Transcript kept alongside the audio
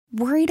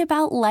Worried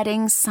about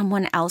letting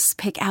someone else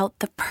pick out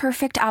the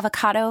perfect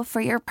avocado for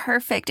your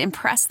perfect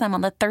impress them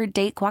on the third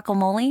date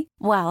guacamole?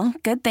 Well,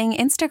 good thing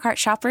Instacart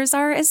shoppers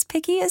are as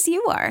picky as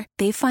you are.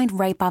 They find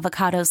ripe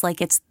avocados like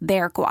it's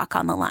their guac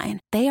on the line.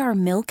 They are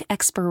milk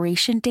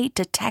expiration date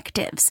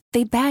detectives.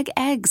 They bag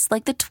eggs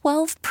like the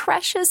 12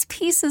 precious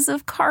pieces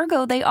of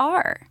cargo they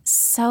are.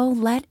 So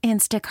let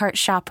Instacart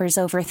shoppers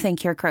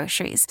overthink your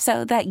groceries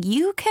so that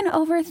you can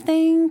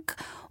overthink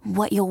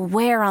what you'll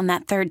wear on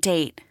that third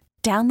date.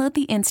 Download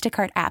the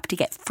Instacart app to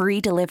get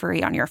free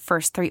delivery on your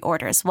first 3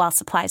 orders while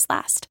supplies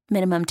last.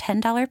 Minimum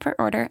 $10 per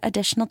order.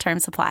 Additional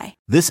terms apply.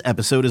 This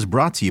episode is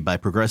brought to you by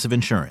Progressive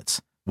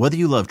Insurance. Whether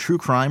you love true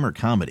crime or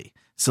comedy,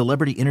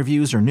 celebrity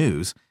interviews or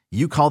news,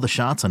 you call the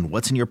shots on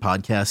what's in your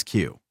podcast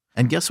queue.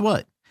 And guess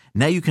what?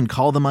 Now you can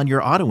call them on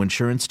your auto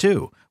insurance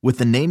too with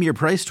the Name Your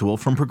Price tool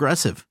from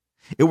Progressive.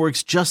 It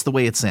works just the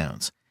way it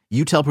sounds.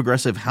 You tell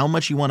Progressive how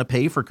much you want to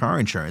pay for car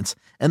insurance,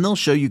 and they'll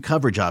show you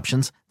coverage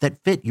options that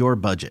fit your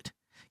budget.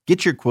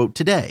 Get your quote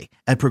today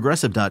at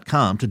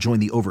Progressive.com to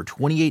join the over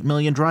 28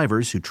 million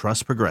drivers who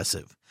trust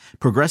Progressive.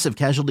 Progressive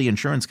Casualty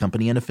Insurance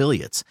Company and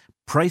Affiliates.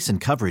 Price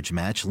and coverage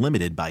match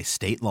limited by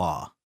state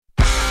law.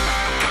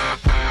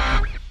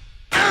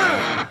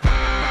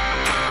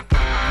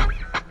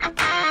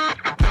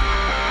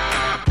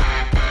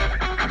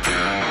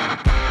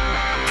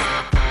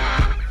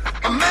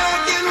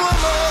 American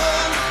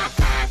woman,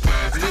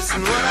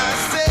 listen what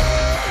I say.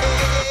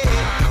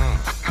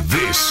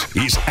 This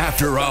is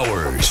After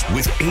Hours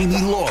with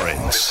Amy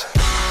Lawrence.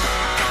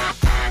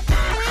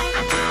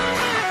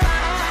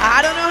 I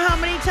don't know how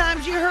many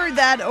times you heard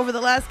that over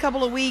the last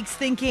couple of weeks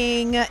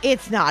thinking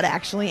it's not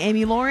actually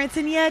Amy Lawrence,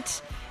 and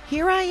yet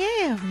here I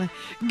am.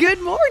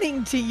 Good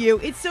morning to you.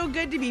 It's so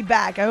good to be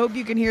back. I hope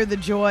you can hear the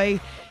joy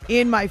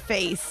in my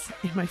face.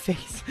 I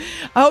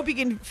hope you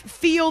can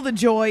feel the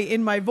joy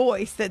in my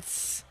voice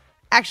that's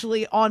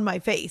actually on my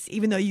face,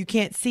 even though you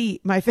can't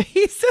see my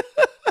face.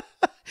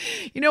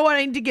 You know what?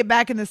 I need to get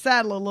back in the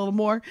saddle a little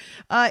more.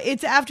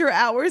 It's After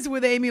Hours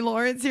with Amy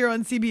Lawrence here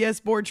on CBS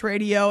Sports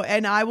Radio,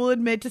 and I will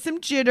admit to some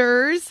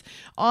jitters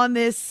on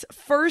this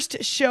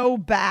first show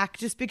back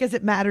just because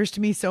it matters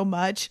to me so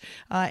much,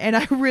 and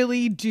I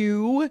really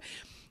do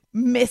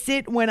miss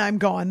it when I'm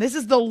gone. This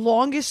is the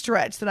longest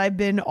stretch that I've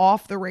been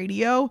off the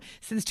radio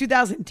since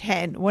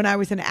 2010 when I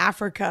was in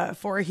Africa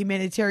for a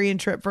humanitarian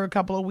trip for a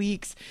couple of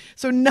weeks.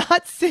 So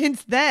not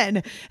since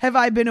then have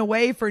I been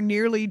away for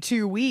nearly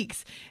 2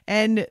 weeks.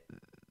 And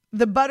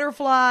the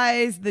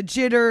butterflies, the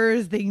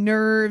jitters, the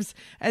nerves,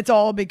 it's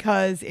all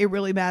because it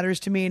really matters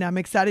to me and I'm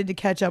excited to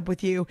catch up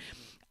with you.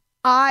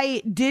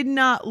 I did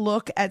not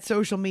look at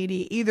social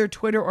media, either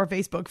Twitter or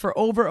Facebook, for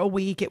over a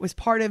week. It was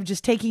part of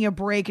just taking a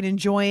break and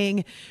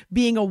enjoying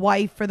being a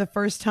wife for the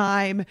first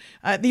time,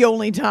 the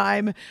only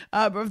time,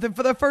 for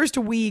the first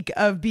week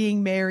of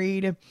being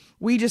married.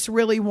 We just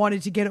really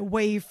wanted to get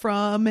away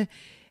from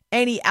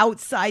any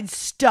outside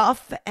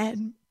stuff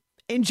and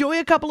enjoy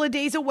a couple of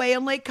days away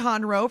on Lake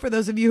Conroe. For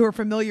those of you who are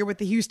familiar with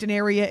the Houston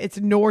area, it's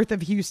north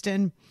of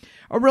Houston,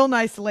 a real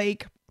nice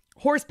lake,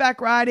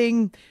 horseback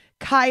riding,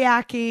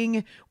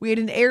 kayaking. We had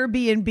an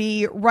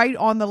Airbnb right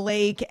on the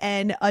lake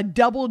and a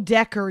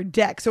double-decker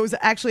deck. So it was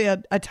actually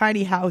a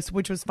tiny house,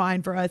 which was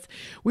fine for us.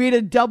 We had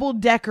a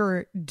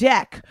double-decker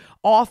deck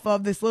off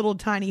of this little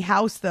tiny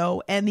house,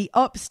 though, and the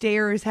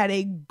upstairs had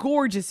a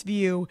gorgeous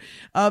view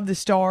of the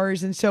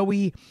stars. And so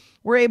we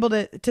were able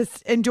to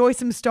enjoy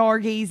some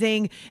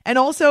stargazing and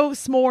also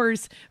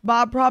s'mores.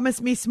 Bob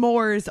promised me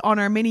s'mores on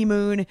our mini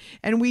moon,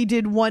 and we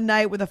did one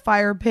night with a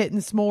fire pit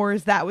and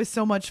s'mores. That was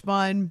so much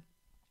fun.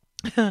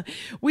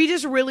 We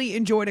just really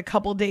enjoyed a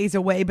couple days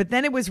away, but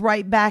then it was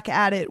right back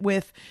at it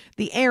with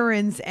the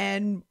errands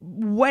and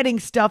wedding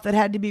stuff that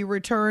had to be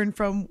returned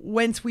from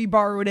whence we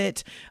borrowed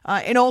it,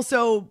 and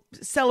also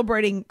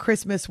celebrating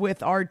Christmas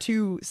with our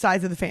 2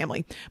 sides of the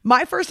family.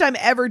 My first time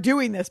ever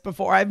doing this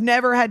before. I've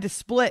never had to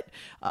split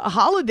a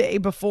holiday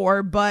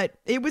before, but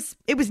it was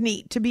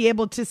neat to be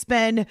able to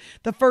spend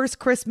the first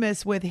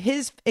Christmas with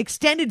his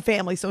extended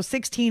family, so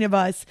 16 of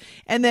us,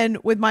 and then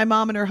with my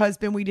mom and her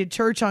husband, we did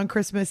church on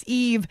Christmas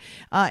Eve.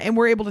 And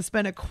we're able to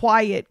spend a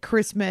quiet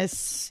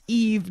Christmas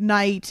Eve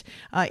night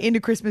into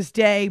Christmas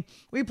Day.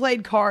 We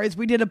played cards.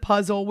 We did a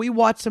puzzle. We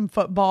watched some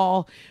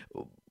football.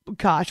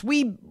 Gosh,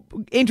 we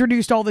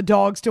introduced all the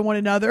dogs to one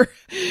another.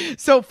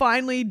 So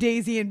finally,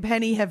 Daisy and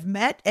Penny have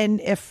met.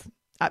 And if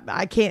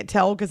I can't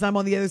tell because I'm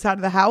on the other side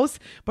of the house,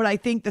 but I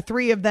think the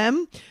 3 of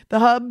them, the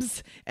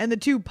hubs and the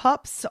 2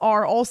 pups,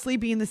 are all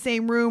sleeping in the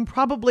same room,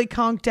 probably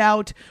conked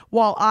out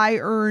while I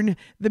earn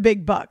the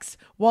big bucks,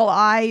 while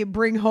I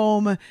bring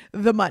home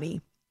the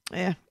money.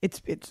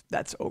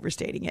 That's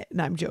overstating it.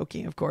 And I'm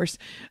joking, of course.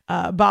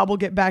 Bob will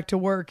get back to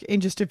work in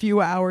just a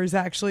few hours,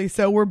 actually.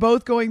 So we're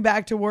both going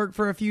back to work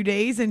for a few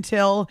days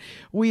until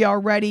we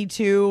are ready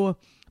to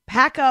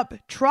pack up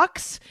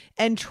trucks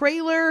and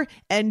trailer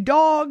and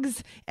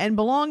dogs and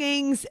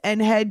belongings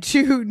and head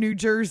to New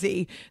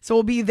Jersey. So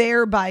we'll be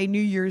there by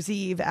New Year's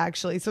Eve,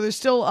 actually. So there's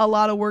still a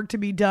lot of work to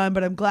be done,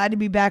 but I'm glad to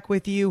be back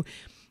with you.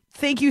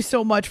 Thank you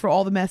so much for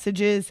all the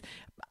messages.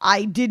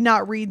 I did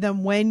not read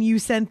them when you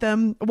sent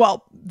them.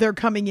 Well, they're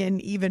coming in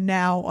even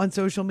now on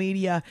social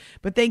media.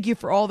 But thank you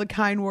for all the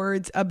kind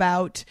words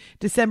about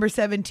December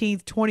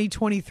 17th,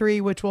 2023,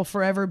 which will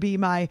forever be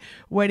my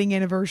wedding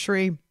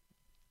anniversary.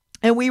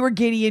 And we were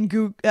giddy and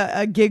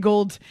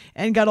giggled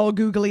and got all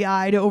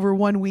googly-eyed over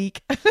 1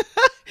 week.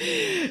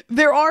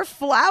 There are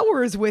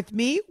flowers with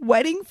me,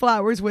 wedding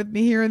flowers with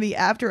me here in the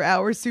After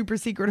Hours Super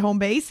Secret Home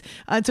Base.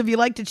 So if you'd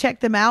like to check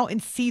them out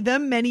and see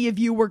them, many of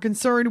you were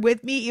concerned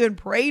with me, even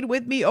prayed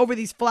with me over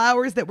these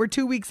flowers that were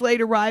 2 weeks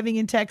late arriving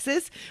in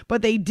Texas.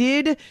 But they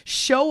did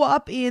show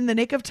up in the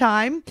nick of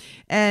time.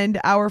 And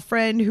our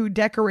friend who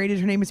decorated,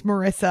 her name is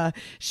Marissa,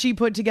 she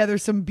put together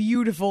some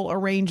beautiful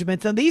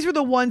arrangements. And these were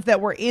the ones that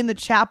were in the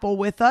chapel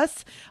with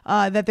us,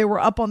 that they were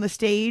up on the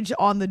stage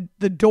on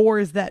the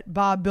doors that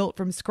Bob built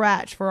from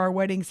scratch for our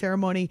wedding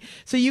ceremony.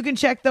 So you can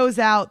check those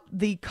out.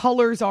 The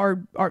colors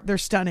are they're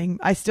stunning.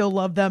 I still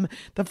love them.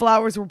 The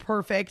flowers were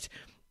perfect.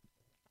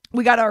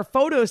 We got our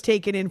photos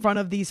taken in front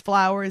of these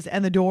flowers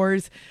and the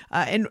doors,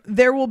 and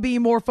there will be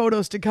more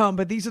photos to come,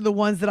 but these are the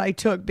ones that I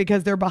took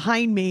because they're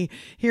behind me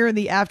here in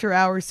the After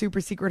Hours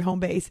Super Secret Home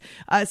Base.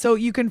 So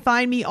you can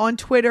find me on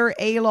Twitter,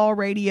 A-Law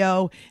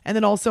Radio, and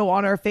then also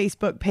on our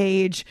Facebook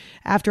page,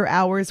 After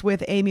Hours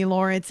with Amy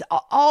Lawrence.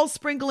 I'll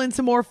sprinkle in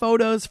some more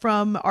photos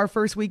from our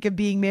first week of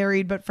being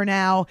married, but for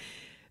now,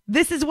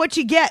 this is what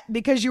you get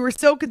because you were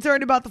so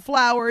concerned about the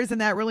flowers,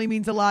 and that really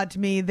means a lot to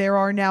me. There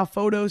are now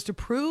photos to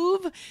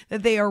prove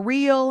that they are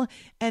real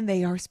and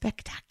they are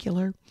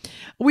spectacular.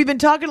 We've been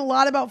talking a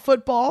lot about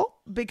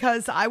football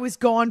because I was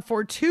gone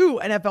for 2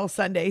 NFL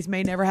Sundays.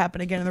 May never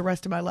happen again in the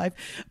rest of my life.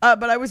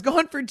 But I was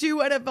gone for 2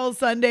 NFL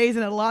Sundays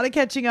and a lot of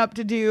catching up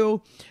to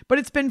do. But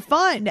it's been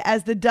fun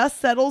as the dust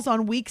settles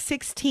on week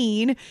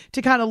 16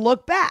 to kind of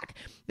look back.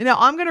 Now,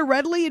 I'm going to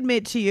readily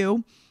admit to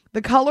you,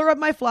 the color of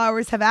my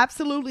flowers have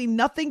absolutely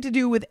nothing to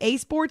do with a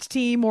sports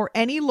team or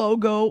any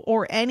logo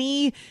or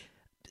any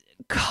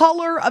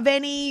color of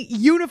any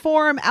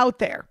uniform out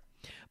there.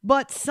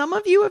 But some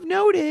of you have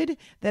noted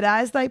that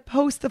as I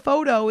post the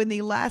photo in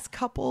the last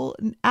couple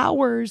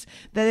hours,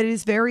 that it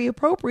is very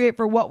appropriate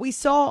for what we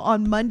saw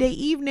on Monday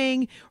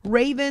evening.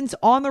 Ravens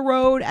on the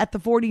road at the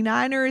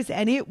 49ers,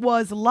 and it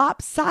was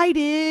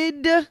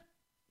lopsided.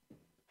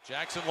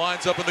 Jackson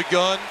lines up in the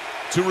gun.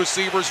 2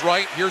 receivers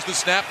right. Here's the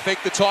snap. Fake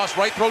the toss.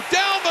 Right throw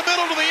down the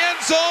middle to the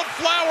end zone.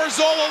 Flowers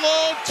all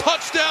alone.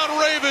 Touchdown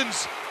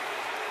Ravens.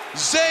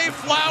 Zay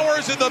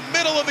Flowers in the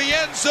middle of the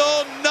end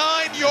zone.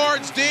 9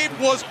 yards deep.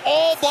 Was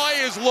all by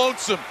his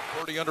lonesome.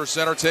 30 under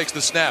center. Takes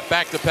the snap.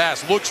 Back to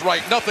pass. Looks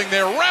right. Nothing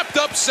there. Wrapped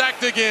up.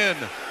 Sacked again.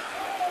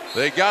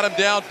 They got him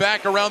down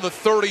back around the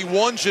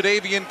 31.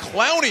 Jadeveon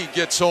Clowney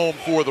gets home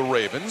for the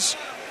Ravens.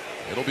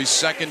 It'll be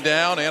second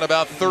down and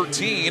about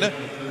 13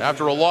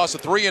 after a loss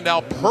of 3. And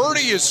now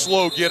Purdy is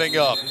slow getting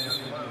up.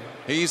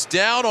 He's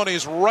down on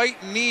his right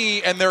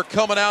knee, and they're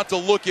coming out to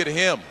look at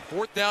him.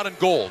 4th down and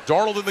goal.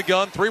 Darnold in the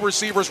gun. 3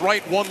 receivers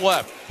right, 1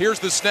 left. Here's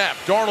the snap.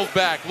 Darnold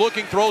back,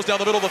 looking, throws down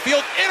the middle of the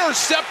field.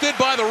 Intercepted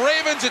by the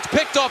Ravens. It's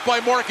picked up by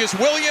Marcus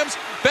Williams.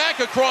 Back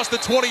across the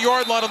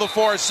 20-yard line on the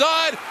far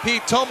side. He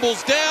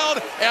tumbles down,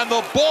 and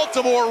the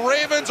Baltimore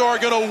Ravens are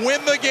going to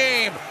win the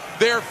game.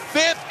 Their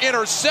 5th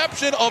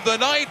interception of the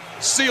night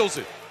seals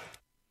it.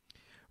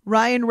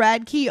 Ryan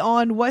Radke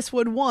on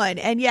Westwood One.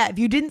 And yeah, if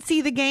you didn't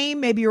see the game,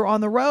 maybe you're on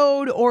the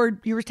road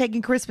or you were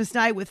taking Christmas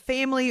night with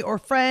family or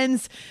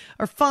friends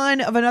or fun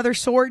of another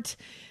sort.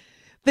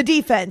 The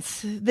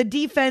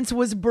defense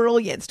was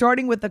brilliant,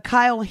 starting with the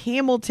Kyle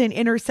Hamilton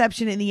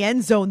interception in the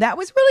end zone. That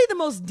was really the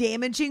most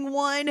damaging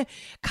one.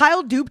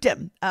 Kyle duped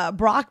him.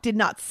 Brock did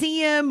not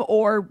see him,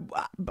 or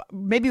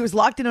maybe he was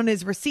locked in on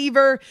his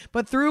receiver,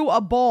 but threw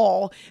a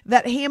ball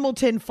that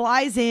Hamilton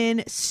flies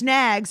in,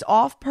 snags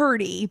off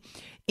Purdy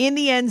in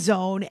the end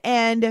zone.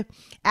 And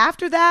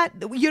after that,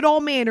 you had all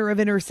manner of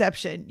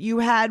interception. You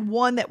had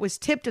one that was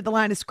tipped at the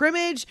line of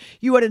scrimmage.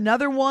 You had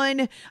another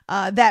one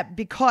that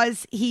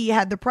because he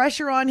had the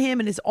pressure on him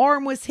and his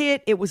arm was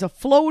hit, it was a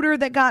floater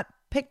that got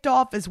picked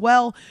off as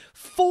well.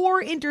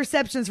 4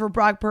 interceptions for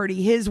Brock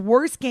Purdy, his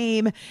worst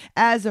game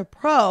as a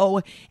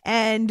pro.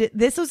 And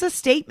this was a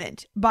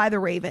statement by the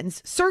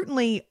Ravens,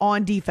 certainly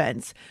on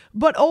defense,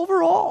 but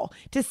overall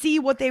to see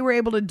what they were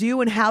able to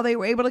do and how they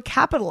were able to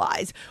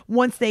capitalize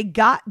once they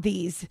got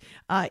these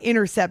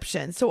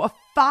interceptions. So a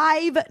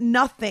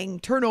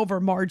 5-0 turnover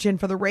margin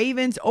for the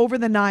Ravens over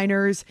the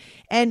Niners.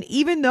 And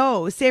even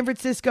though San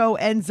Francisco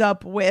ends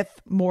up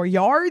with more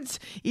yards,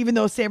 even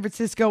though San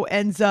Francisco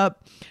ends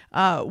up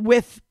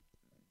with,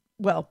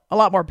 well, a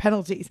lot more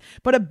penalties,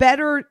 but a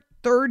better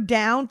third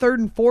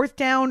and fourth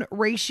down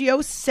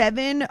ratio,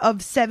 7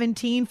 of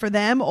 17 for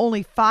them,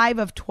 only 5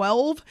 of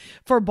 12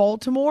 for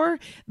Baltimore.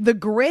 The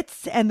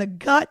grits and the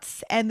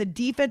guts and the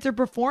defensive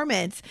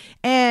performance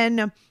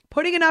and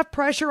putting enough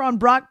pressure on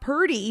Brock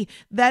Purdy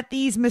that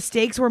these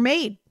mistakes were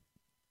made.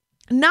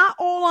 Not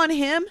all on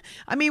him.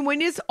 I mean, when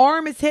his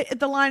arm is hit at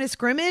the line of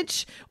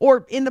scrimmage,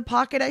 or in the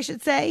pocket, I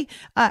should say,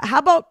 how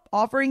about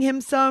offering him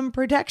some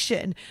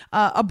protection?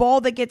 A ball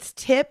that gets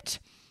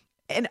tipped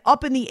and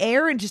up in the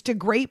air, and just a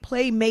great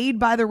play made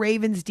by the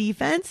Ravens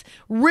defense.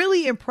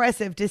 Really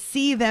impressive to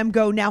see them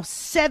go now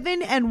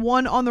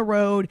 7-1 on the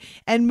road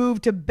and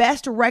move to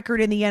best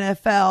record in the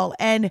NFL.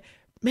 And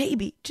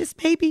maybe,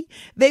 just maybe,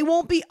 they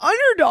won't be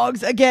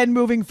underdogs again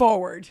moving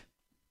forward.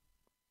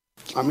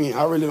 I mean,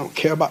 I really don't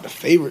care about the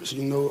favorites.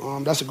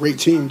 That's a great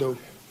team, though.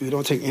 You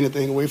don't take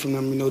anything away from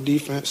them,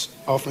 defense,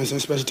 offense,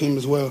 and special team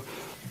as well.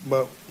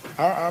 But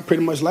I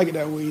pretty much like it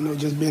that way,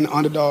 just being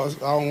underdogs.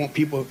 I don't want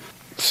people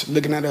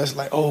looking at us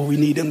like, oh, we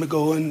need them to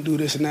go and do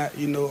this and that.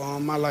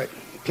 I like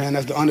playing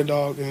as the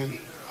underdog, and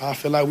I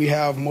feel like we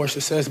have more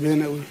success being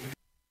that way.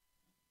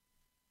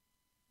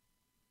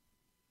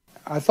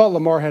 I thought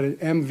Lamar had an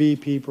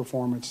MVP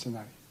performance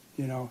tonight.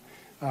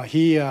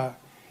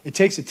 It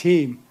takes a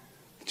team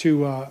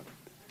to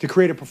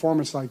create a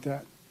performance like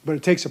that, but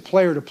it takes a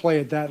player to play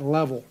at that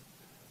level.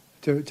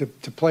 To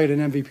play at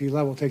an MVP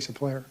level, it takes a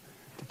player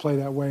to play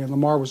that way. And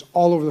Lamar was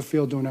all over the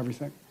field doing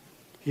everything.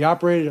 He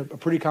operated a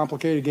pretty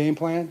complicated game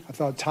plan. I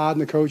thought Todd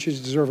and the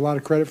coaches deserve a lot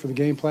of credit for the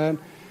game plan.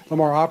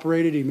 Lamar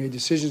operated. He made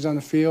decisions on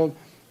the field.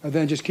 And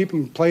then just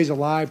keeping plays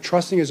alive,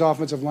 trusting his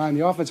offensive line.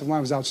 The offensive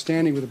line was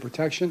outstanding with the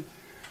protection.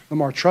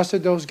 Lamar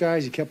trusted those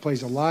guys. He kept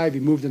plays alive. He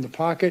moved in the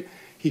pocket.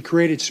 He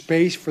created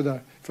space for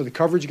the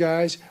coverage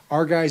guys.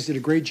 Our guys did a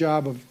great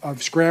job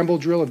of scramble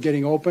drill, of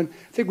getting open.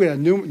 I think we had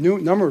a new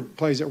number of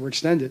plays that were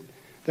extended,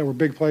 that were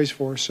big plays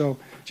for us. So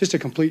just a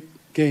complete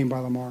game by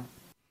Lamar.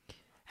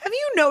 Have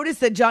you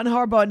noticed that John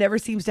Harbaugh never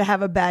seems to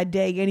have a bad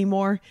day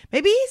anymore?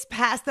 Maybe he's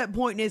past that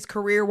point in his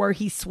career where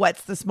he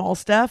sweats the small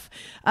stuff.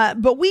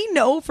 But we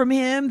know from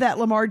him that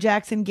Lamar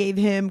Jackson gave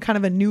him kind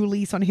of a new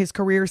lease on his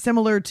career,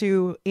 similar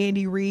to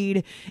Andy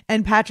Reid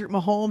and Patrick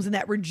Mahomes, and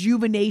that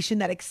rejuvenation,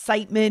 that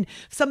excitement,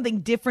 something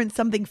different,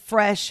 something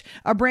fresh,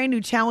 a brand new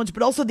challenge,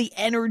 but also the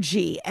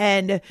energy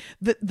and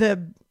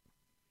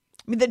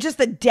just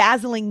the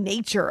dazzling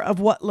nature of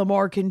what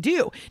Lamar can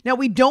do. Now,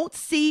 we don't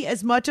see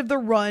as much of the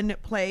run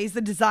plays,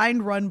 the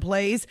designed run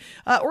plays,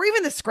 or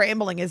even the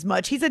scrambling as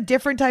much. He's a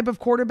different type of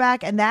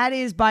quarterback, and that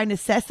is by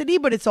necessity,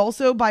 but it's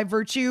also by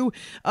virtue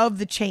of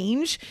the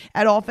change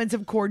at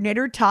offensive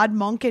coordinator. Todd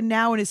Monken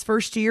now in his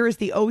first year as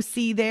the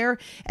OC there,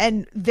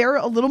 and they're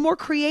a little more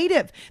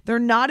creative. They're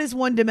not as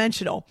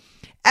one-dimensional.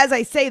 As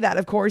I say that,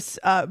 of course,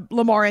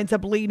 Lamar ends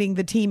up leading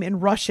the team in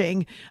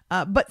rushing.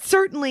 But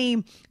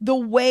certainly the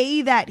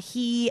way that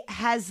he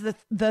has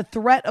the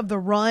threat of the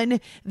run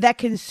that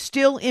can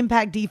still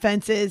impact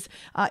defenses,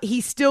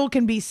 he still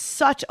can be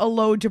such a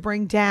load to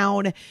bring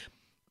down.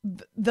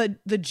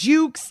 The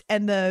jukes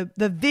and the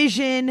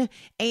vision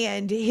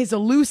and his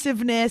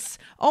elusiveness.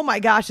 Oh my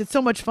gosh, it's so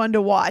much fun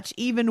to watch,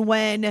 even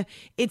when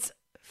it's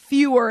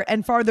fewer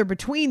and farther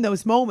between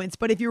those moments.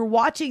 But if you're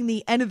watching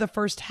the end of the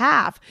first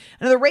half,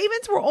 now the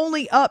Ravens were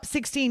only up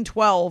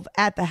 16-12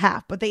 at the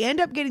half, but they end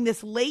up getting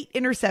this late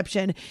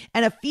interception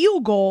and a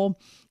field goal.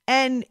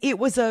 And it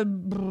was a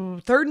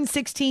 3rd and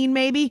 16,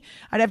 maybe.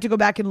 I'd have to go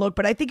back and look,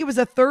 but I think it was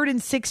a 3rd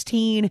and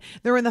 16.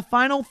 They're in the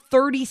final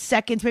 30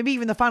 seconds, maybe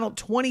even the final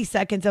 20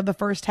 seconds of the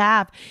first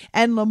half.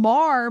 And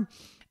Lamar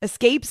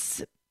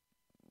escapes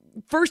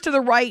first to the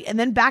right and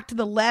then back to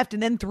the left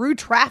and then through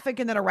traffic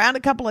and then around a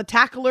couple of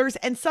tacklers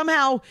and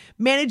somehow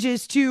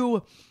manages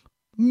to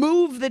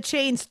move the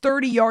chains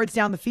 30 yards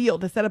down the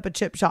field to set up a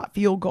chip shot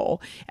field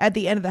goal at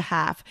the end of the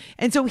half.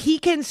 And so he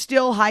can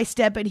still high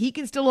step it. He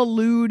can still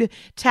elude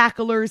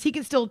tacklers. He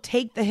can still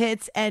take the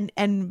hits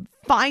and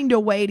find a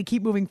way to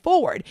keep moving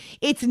forward.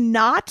 It's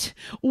not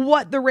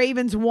what the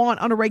Ravens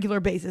want on a regular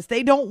basis.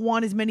 They don't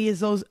want as many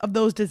as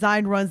those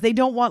design runs. They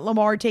don't want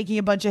Lamar taking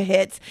a bunch of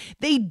hits.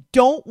 They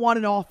don't want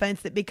an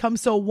offense that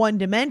becomes so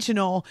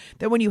one-dimensional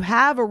that when you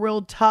have a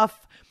real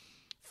tough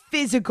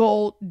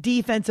physical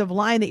defensive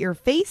line that you're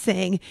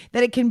facing,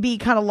 that it can be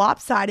kind of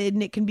lopsided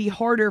and it can be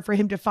harder for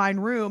him to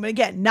find room. And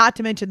again, not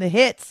to mention the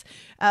hits.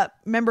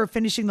 Remember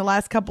finishing the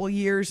last couple of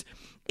years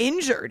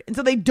injured. And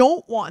so they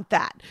don't want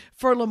that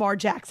for Lamar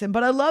Jackson.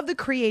 But I love the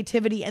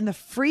creativity and the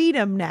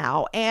freedom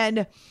now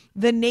and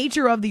the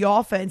nature of the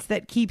offense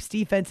that keeps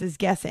defenses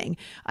guessing.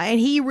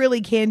 And he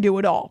really can do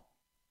it all.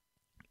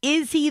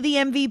 Is he the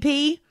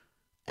MVP?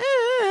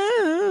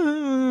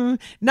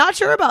 Not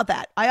sure about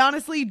that. I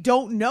honestly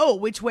don't know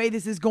which way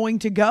this is going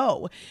to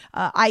go.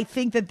 I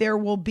think that there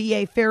will be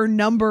a fair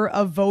number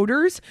of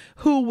voters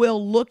who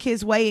will look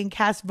his way and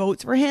cast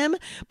votes for him.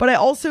 But I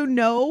also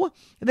know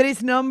that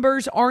his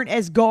numbers aren't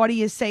as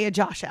gaudy as, say, a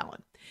Josh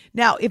Allen.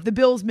 Now, if the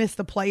Bills miss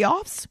the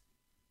playoffs,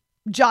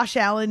 Josh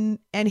Allen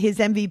and his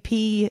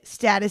MVP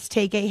status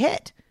take a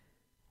hit.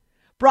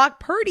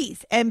 Brock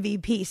Purdy's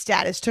MVP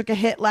status took a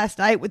hit last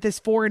night with this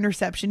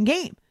 4-interception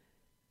game.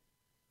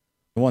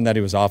 The one that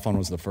he was off on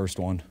was the first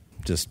one.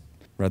 Just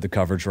read the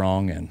coverage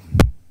wrong and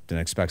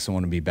didn't expect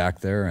someone to be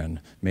back there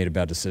and made a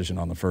bad decision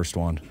on the first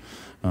one.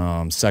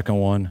 Second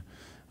one,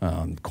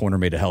 corner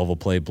made a hell of a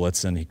play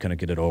blitzing. He couldn't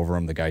get it over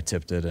him. The guy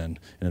tipped it and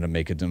ended up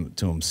making it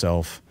to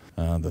himself.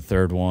 The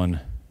third one,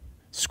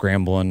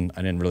 scrambling.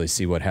 I didn't really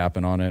see what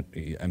happened on it.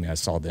 I mean, I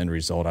saw the end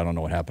result. I don't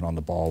know what happened on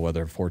the ball,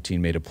 whether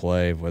 14 made a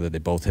play, whether they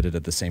both hit it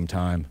at the same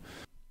time.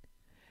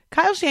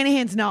 Kyle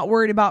Shanahan's not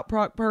worried about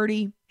Brock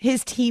Purdy.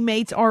 His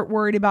teammates aren't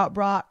worried about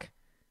Brock.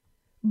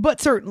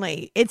 But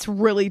certainly, it's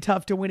really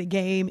tough to win a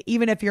game,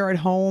 even if you're at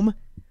home,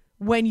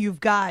 when you've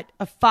got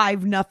a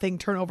 5-0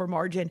 turnover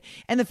margin.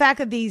 And the fact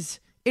that these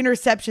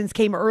interceptions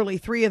came early,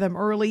 3 of them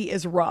early,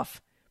 is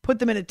rough. Put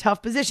them in a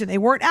tough position. They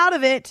weren't out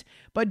of it,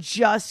 but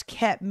just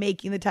kept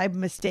making the type of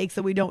mistakes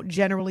that we don't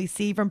generally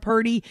see from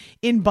Purdy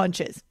in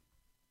bunches.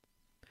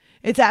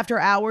 It's After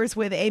Hours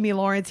with Amy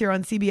Lawrence here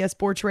on CBS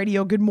Sports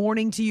Radio. Good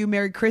morning to you.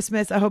 Merry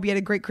Christmas. I hope you had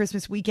a great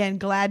Christmas weekend.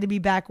 Glad to be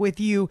back with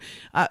you.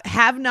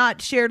 Have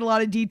not shared a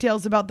lot of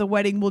details about the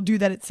wedding. We'll do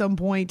that at some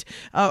point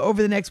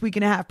over the next week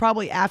and a half,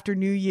 probably after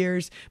New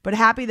Year's. But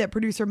happy that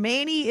producer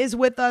Manny is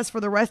with us for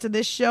the rest of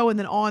this show and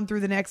then on through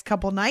the next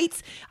couple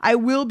nights. I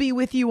will be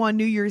with you on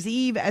New Year's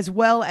Eve as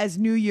well as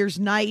New Year's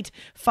night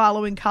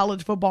following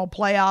college football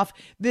playoff.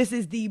 This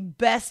is the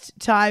best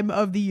time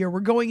of the year.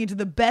 We're going into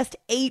the best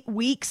 8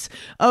 weeks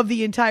of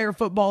the entire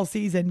football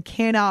season.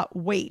 Cannot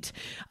wait.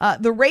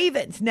 The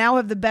Ravens now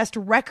have the best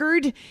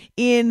record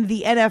in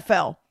the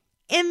NFL.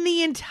 In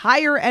the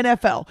entire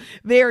NFL.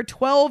 They're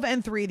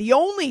 12-3, the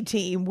only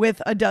team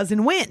with a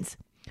dozen wins.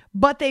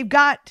 But they've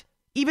got,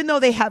 even though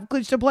they have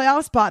clinched a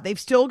playoff spot, they've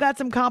still got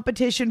some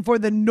competition for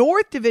the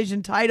North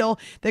Division title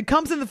that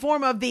comes in the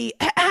form of the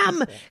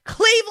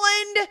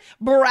Cleveland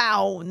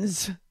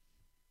Browns.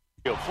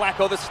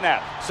 Flacco the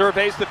snap,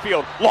 surveys the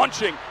field,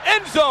 launching,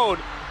 end zone.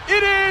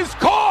 It is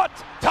caught!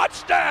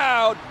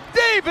 Touchdown!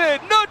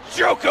 David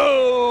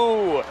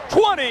Njoku!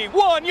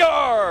 21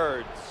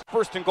 yards!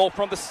 First and goal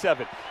from the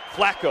 7.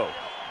 Flacco,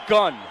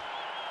 gun,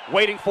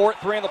 waiting for it,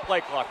 3 on the play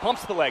clock,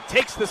 pumps the leg,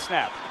 takes the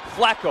snap.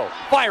 Flacco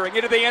firing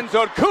into the end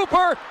zone.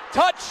 Cooper,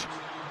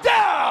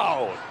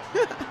 touchdown!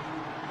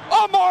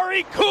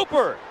 Amari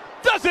Cooper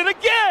does it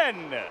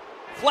again!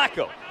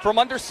 Flacco from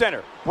under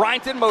center,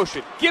 Bryant in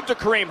motion, give to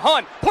Kareem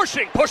Hunt,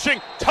 pushing,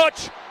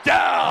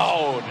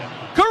 touchdown!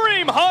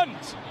 Kareem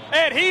Hunt!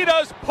 And he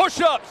does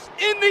push-ups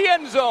in the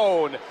end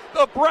zone.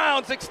 The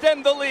Browns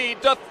extend the lead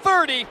to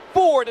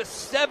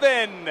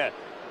 34-7.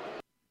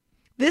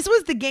 This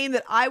was the game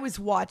that I was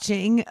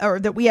watching, or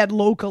that we had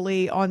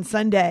locally on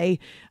Sunday.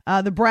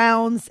 The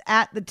Browns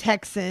at the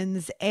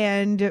Texans,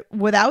 and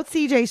without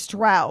C.J.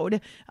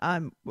 Stroud,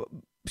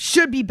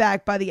 should be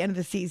back by the end of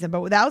the season.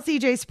 But without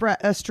C.J.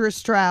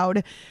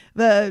 Stroud,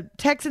 the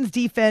Texans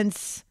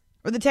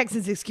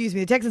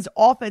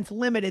offense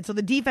limited. So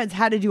the defense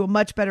had to do a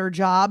much better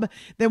job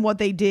than what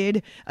they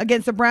did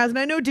against the Browns. And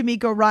I know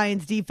DeMeco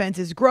Ryans' defense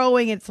is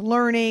growing, it's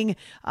learning,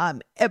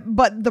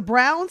 but the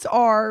Browns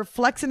are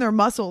flexing their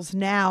muscles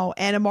now.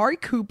 And Amari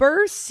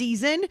Cooper's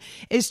season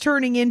is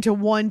turning into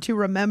one to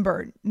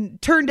remember.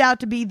 Turned out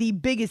to be the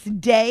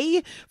biggest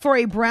day for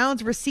a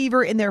Browns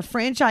receiver in their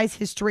franchise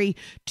history.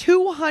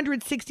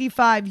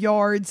 265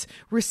 yards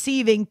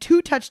receiving,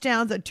 2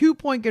 touchdowns, a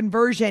 2-point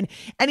conversion.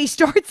 And he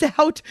starts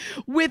out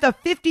with a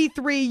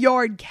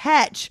 53-yard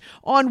catch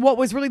on what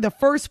was really the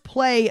first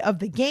play of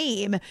the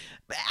game.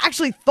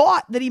 Actually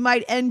thought that he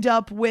might end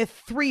up with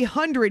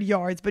 300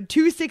 yards, but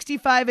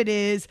 265 it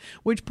is,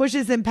 which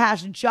pushes him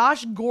past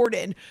Josh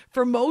Gordon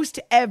for most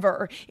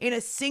ever in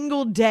a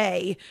single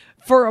day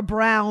for a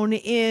Brown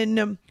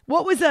in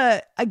what was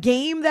a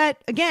game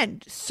that,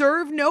 again,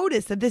 served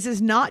notice that this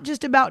is not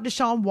just about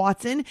Deshaun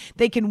Watson.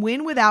 They can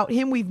win without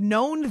him. We've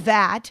known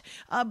that.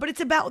 But it's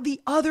about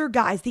the other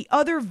guys, the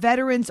other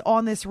veterans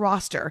on this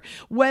roster,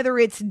 whether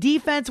it's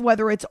defense,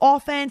 whether it's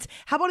offense.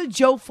 How about a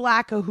Joe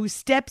Flacco who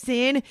steps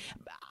in?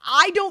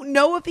 I don't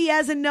know if he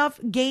has enough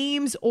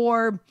games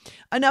or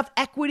enough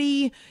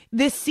equity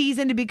this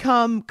season to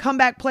become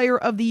comeback player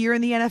of the year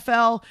in the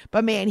NFL,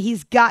 but man,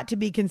 he's got to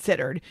be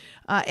considered.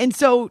 And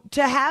so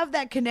to have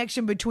that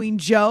connection between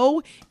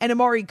Joe and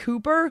Amari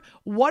Cooper,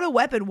 what a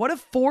weapon, what a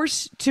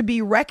force to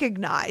be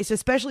recognized,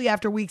 especially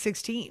after week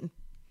 16.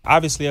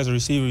 Obviously, as a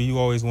receiver, you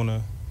always want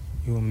to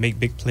make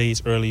big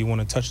plays early. You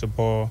want to touch the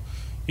ball,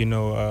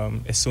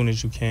 as soon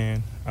as you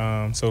can.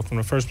 So from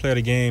the first play of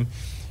the game,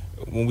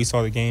 when we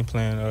saw the game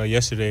plan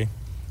yesterday,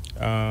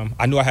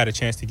 I knew I had a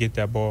chance to get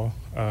that ball,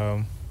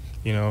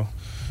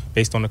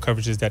 based on the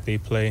coverages that they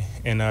play.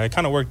 And it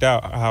kind of worked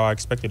out how I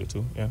expected it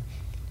to, yeah.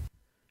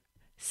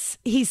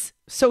 He's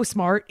so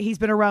smart. He's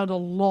been around a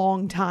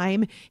long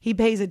time. He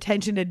pays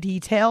attention to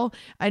detail.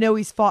 I know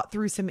he's fought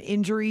through some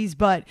injuries,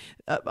 but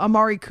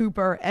Amari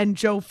Cooper and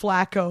Joe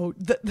Flacco,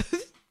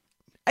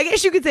 I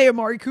guess you could say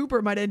Amari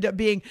Cooper might end up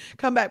being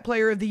comeback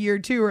player of the year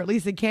too, or at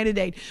least a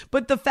candidate.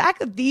 But the fact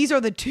that these are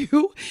the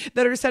two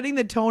that are setting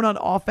the tone on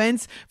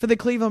offense for the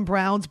Cleveland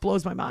Browns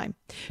blows my mind.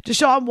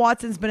 Deshaun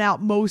Watson's been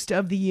out most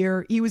of the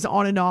year. He was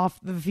on and off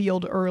the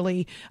field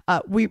early.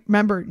 We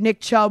remember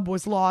Nick Chubb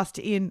was lost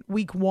in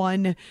week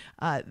 1.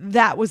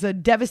 That was a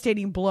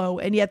devastating blow.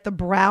 And yet the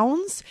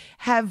Browns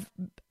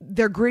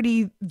they're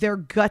gritty, they're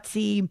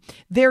gutsy,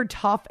 they're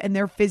tough, and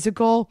they're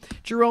physical.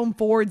 Jerome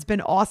Ford's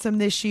been awesome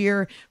this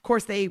year. Of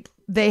course, they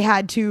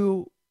had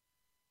to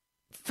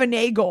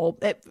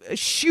finagle,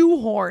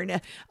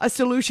 shoehorn a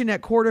solution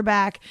at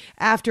quarterback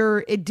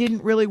after it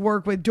didn't really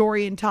work with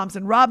Dorian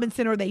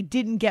Thompson-Robinson, or they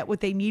didn't get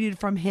what they needed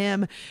from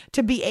him.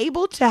 To be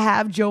able to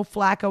have Joe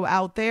Flacco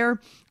out there,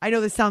 I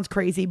know this sounds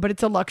crazy, but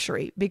it's a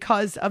luxury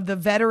because of the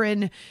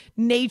veteran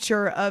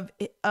nature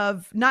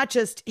of not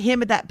just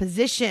him at that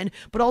position,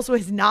 but also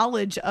his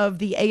knowledge of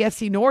the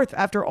AFC North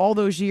after all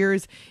those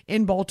years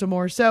in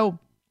Baltimore. So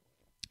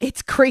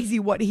it's crazy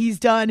what he's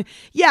done.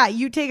 Yeah,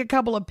 you take a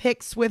couple of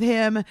picks with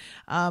him,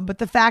 but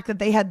the fact that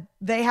they had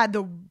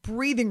the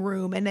breathing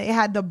room and they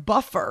had the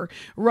buffer,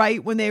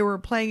 right, when they were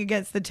playing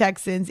against the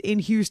Texans in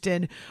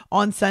Houston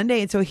on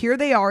Sunday. And so here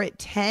they are at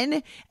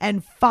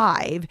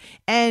 10-5,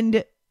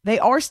 and they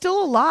are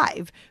still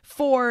alive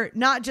for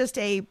not just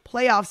a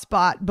playoff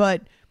spot,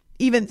 but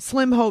even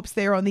slim hopes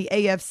there on the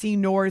AFC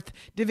North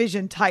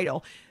division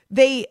title.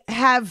 They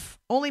have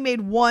only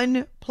made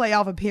one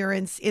playoff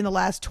appearance in the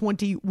last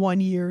 21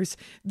 years.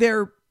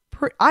 They're,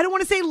 I don't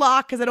want to say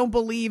lock because I don't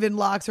believe in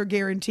locks or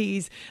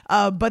guarantees,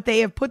 but they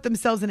have put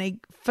themselves in a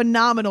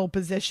phenomenal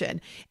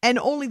position. And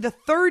only the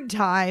third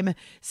time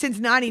since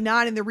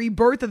 99 in the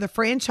rebirth of the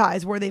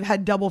franchise where they've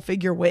had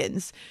double-figure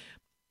wins.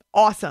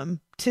 Awesome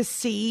to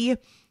see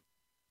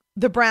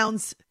the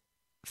Browns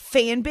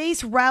fan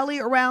base rally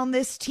around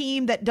this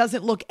team that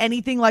doesn't look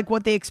anything like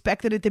what they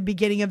expected at the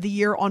beginning of the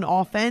year on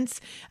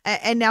offense,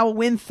 and now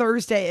win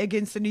Thursday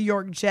against the New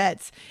York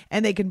Jets,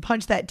 and they can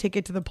punch that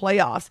ticket to the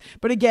playoffs.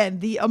 But again,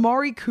 the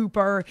Amari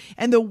Cooper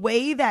and the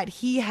way that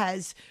he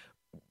has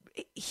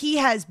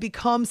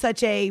become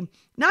such a,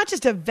 not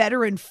just a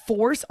veteran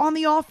force on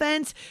the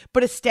offense,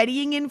 but a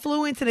steadying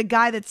influence and a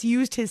guy that's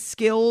used his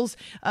skills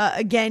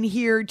again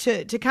here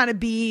to kind of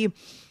be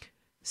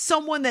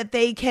someone that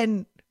they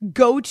can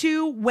go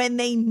to when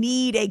they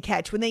need a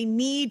catch, when they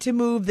need to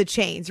move the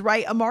chains,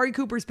 right? Amari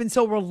Cooper's been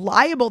so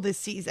reliable this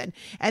season,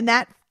 and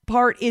that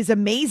part is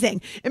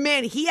amazing. And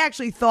man, he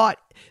actually thought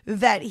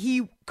that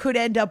he could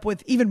end up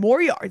with even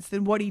more yards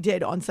than what he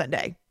did on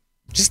Sunday.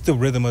 Just the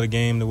rhythm of the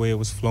game, the way it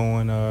was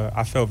flowing,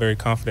 I felt very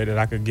confident that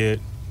I could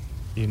get,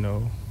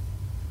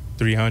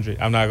 300.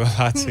 I'm not going to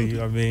lie to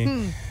you. I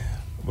mean,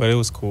 but it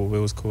was cool. It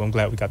was cool. I'm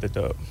glad we got the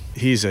dub.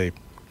 He's a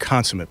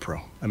consummate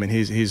pro. I mean,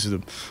 he's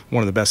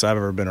one of the best I've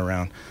ever been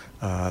around.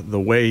 The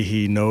way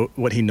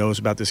what he knows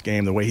about this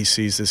game, the way he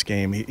sees this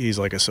game, he's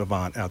like a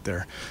savant out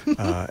there.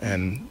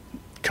 And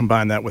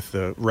combine that with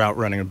the route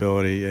running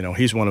ability,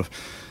 he's one of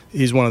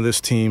this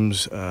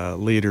team's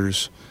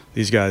leaders.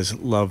 These guys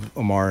love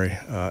Amari,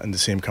 and to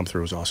see him come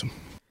through was awesome.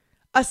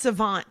 A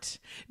savant.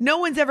 No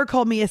one's ever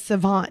called me a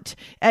savant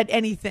at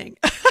anything.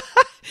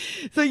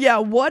 So, yeah,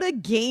 what a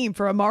game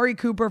for Amari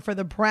Cooper, for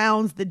the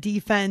Browns, the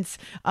defense.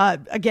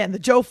 Again, the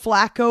Joe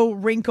Flacco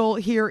wrinkle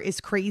here is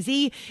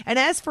crazy. And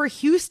as for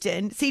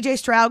Houston, C.J.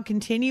 Stroud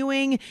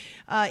continuing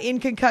in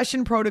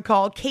concussion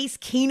protocol. Case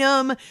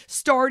Keenum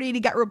started.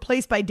 He got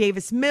replaced by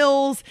Davis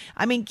Mills.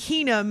 I mean,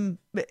 Keenum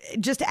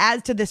just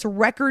adds to this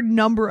record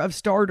number of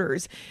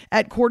starters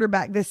at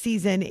quarterback this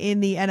season in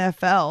the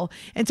NFL.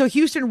 And so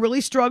Houston really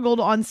struggled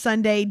on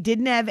Sunday,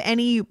 didn't have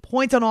any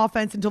points on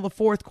offense until the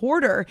fourth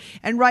quarter.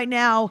 And right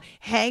now,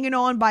 hanging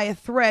on by a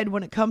thread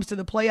when it comes to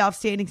the playoff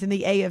standings in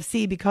the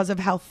AFC because of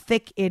how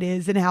thick it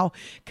is and how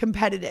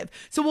competitive.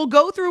 So we'll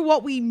go through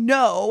what we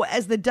know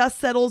as the dust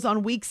settles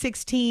on week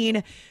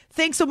 16.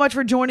 Thanks so much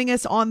for joining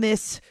us on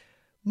this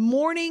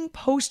morning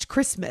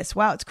post-Christmas.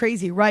 Wow, it's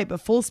crazy, right?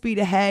 But full speed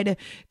ahead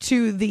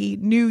to the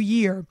new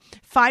year.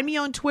 Find me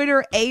on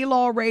Twitter,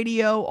 A-Law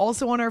Radio,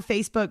 also on our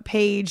Facebook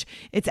page.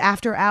 It's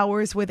After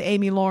Hours with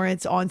Amy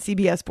Lawrence on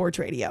CBS Sports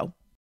Radio.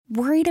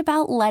 Worried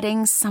about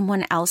letting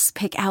someone else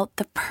pick out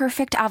the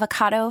perfect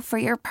avocado for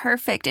your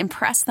perfect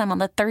impress them on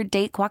the third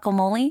date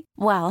guacamole?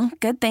 Well,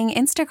 good thing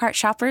Instacart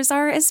shoppers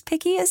are as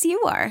picky as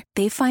you are.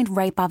 They find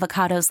ripe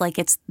avocados like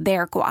it's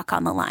their guac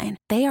on the line.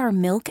 They are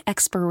milk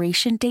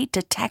expiration date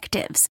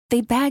detectives.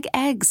 They bag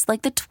eggs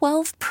like the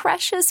 12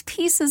 precious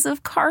pieces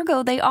of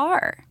cargo they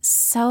are.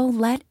 So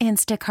let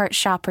Instacart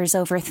shoppers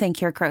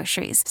overthink your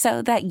groceries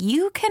so that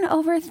you can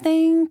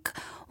overthink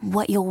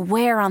what you'll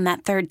wear on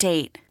that third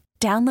date.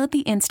 Download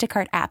the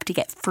Instacart app to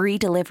get free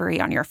delivery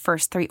on your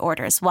first 3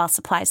 orders while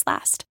supplies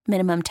last.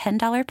 Minimum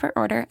 $10 per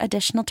order.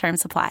 Additional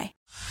terms apply.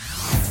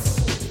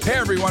 Hey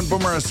everyone,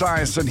 Boomer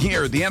Esiason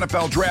here. The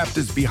NFL Draft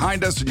is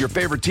behind us and your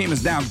favorite team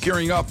is now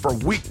gearing up for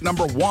week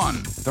number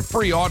 1. The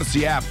free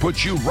Odyssey app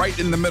puts you right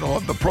in the middle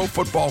of the pro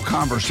football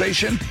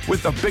conversation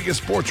with the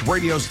biggest sports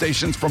radio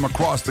stations from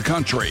across the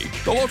country.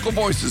 The local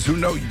voices who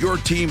know your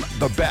team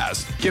the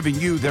best, giving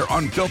you their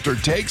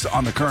unfiltered takes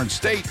on the current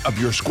state of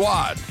your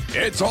squad.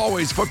 It's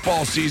always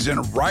football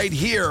season right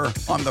here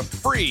on the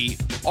free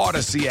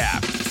Odyssey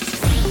app.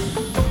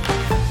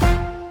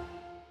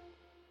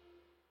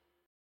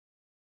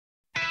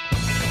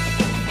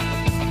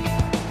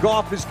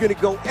 Goff is going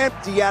to go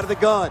empty out of the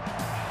gun.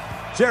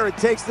 Jared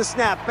takes the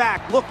snap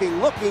back, looking,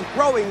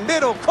 throwing,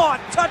 middle, caught,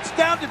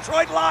 touchdown,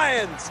 Detroit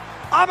Lions.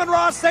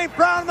 Amon-Ra St.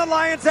 Brown and the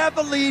Lions have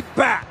the lead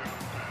back.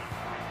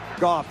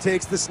 Goff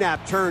takes the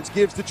snap, turns,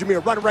 gives to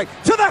Jameer, running right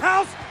to the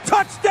house,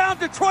 touchdown,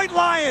 Detroit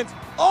Lions.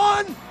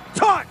 On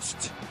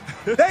untouched.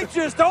 They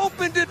just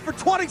opened it for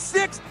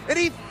 26, and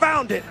he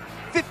found it.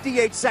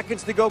 58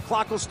 seconds to go.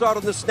 Clock will start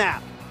on the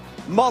snap.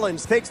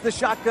 Mullins takes the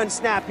shotgun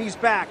snap. He's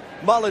back.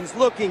 Mullins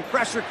looking.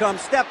 Pressure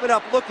comes. Stepping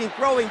up. Looking.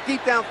 Throwing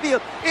deep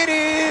downfield. It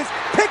is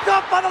picked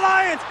up by the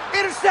Lions.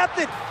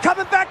 Intercepted.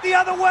 Coming back the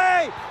other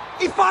way.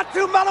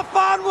 Ifeatu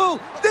Melifonwu.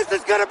 This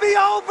is going to be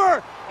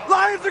over.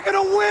 Lions are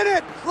going to win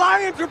it.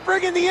 Lions are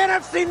bringing the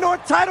NFC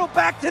North title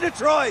back to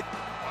Detroit.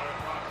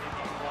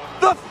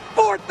 The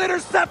fourth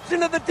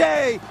interception of the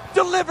day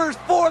delivers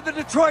for the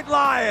Detroit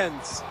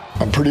Lions.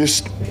 I'm pretty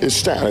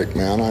ecstatic,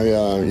 man.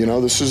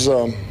 This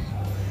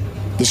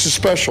is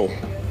special.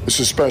 This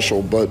is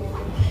special, but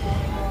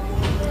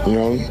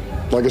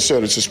like I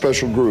said, it's a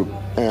special group,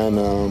 and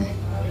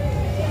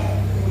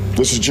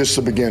this is just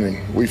the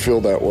beginning. We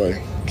feel that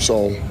way.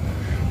 So,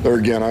 there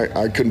again,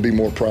 I couldn't be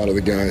more proud of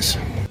the guys.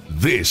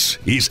 This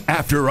is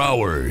After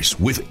Hours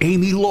with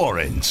Amy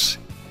Lawrence.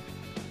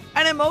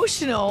 An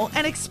emotional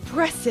and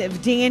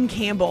expressive Dan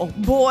Campbell.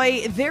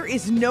 Boy, there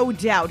is no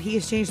doubt he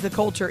has changed the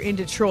culture in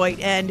Detroit.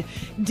 And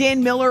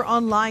Dan Miller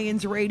on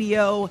Lions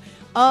Radio,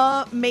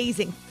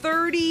 amazing.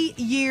 30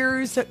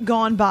 years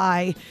gone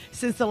by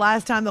since the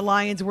last time the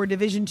Lions were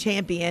division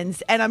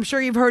champions. And I'm sure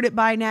you've heard it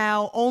by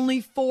now.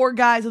 Only 4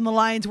 guys on the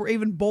Lions were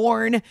even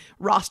born,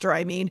 roster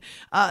I mean,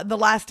 the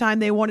last time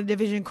they won a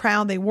division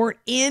crown. They weren't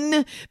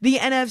in the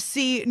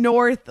NFC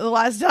North the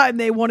last time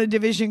they won a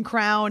division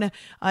crown.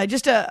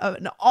 Just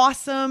an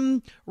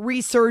awesome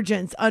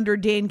resurgence under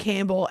Dan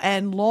Campbell.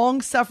 And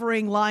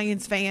long-suffering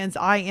Lions fans,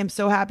 I am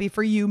so happy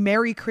for you.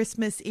 Merry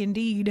Christmas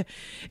indeed.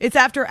 It's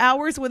After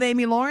Hours with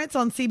Amy Lawrence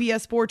on CBS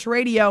Sports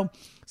Radio.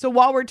 So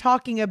while we're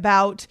talking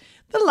about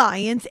the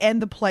Lions and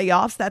the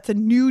playoffs, that's a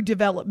new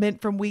development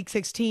from Week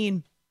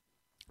 16.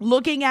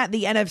 Looking at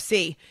the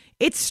NFC,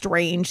 it's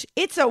strange.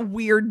 It's a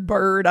weird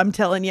bird, I'm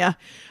telling you.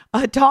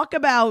 Talk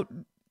about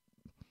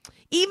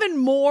even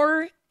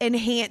more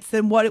enhanced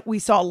than what we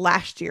saw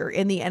last year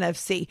in the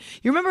NFC.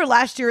 You remember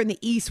last year in the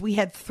East, we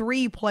had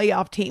 3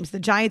 playoff teams. The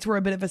Giants were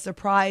a bit of a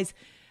surprise.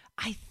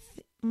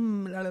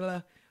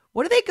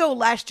 What did they go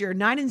last year?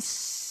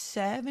 9-7,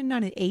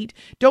 9-8.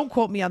 Don't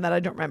quote me on that. I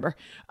don't remember.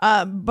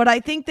 But I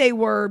think they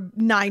were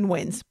 9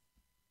 wins.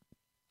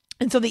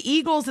 And so the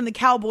Eagles and the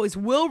Cowboys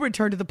will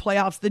return to the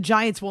playoffs. The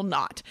Giants will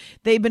not.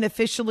 They've been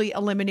officially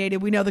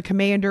eliminated. We know the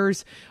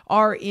Commanders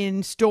are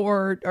in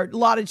store, or a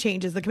lot of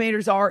changes. The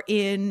Commanders are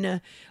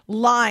in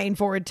line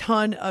for a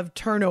ton of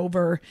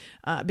turnover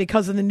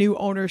because of the new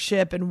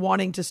ownership and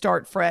wanting to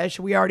start fresh.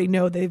 We already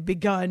know they've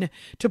begun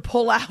to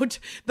pull out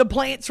the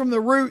plants from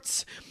the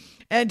roots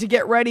and to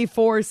get ready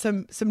for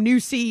some new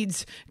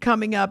seeds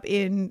coming up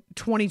in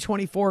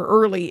 2024,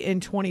 early in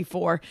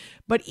 24.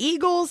 But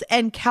Eagles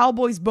and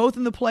Cowboys both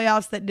in the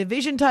playoffs. That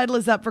division title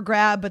is up for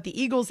grab, but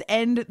the Eagles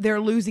end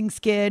their losing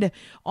skid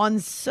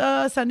on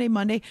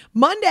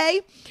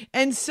Monday.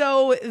 And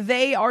so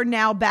they are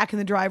now back in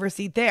the driver's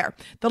seat there.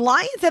 The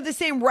Lions have the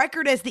same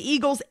record as the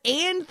Eagles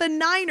and the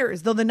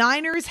Niners, though the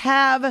Niners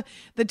have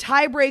the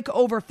tiebreak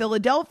over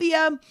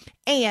Philadelphia,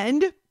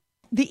 and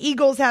the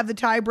Eagles have the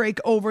tiebreak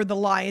over the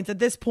Lions. At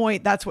this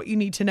point, that's what you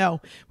need to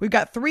know. We've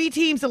got 3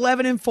 teams,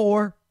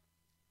 11-4.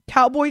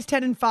 Cowboys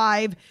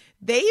 10-5.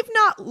 They've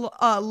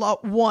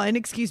not won.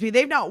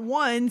 They've not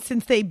won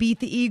since they beat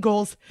the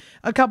Eagles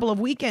a couple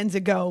of weekends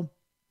ago.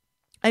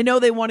 I know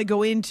they want to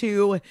go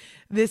into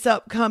this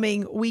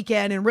upcoming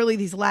weekend and really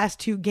these last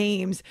 2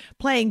 games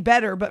playing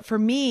better. But for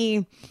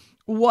me,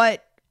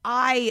 what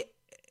I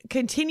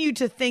continue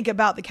to think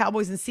about the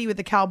Cowboys and see with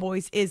the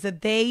Cowboys is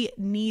that they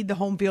need the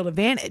home field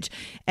advantage.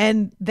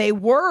 And they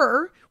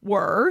were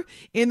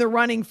in the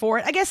running for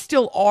it. I guess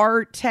still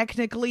are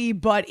technically,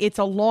 but it's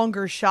a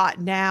longer shot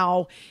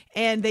now.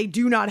 And they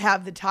do not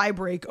have the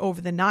tiebreak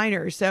over the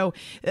Niners. So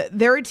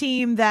they're a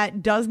team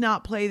that does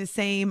not play the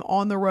same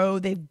on the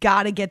road. They've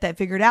got to get that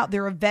figured out.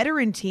 They're a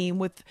veteran team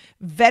with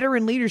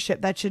veteran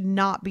leadership. That should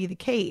not be the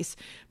case.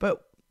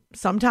 But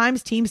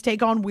sometimes teams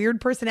take on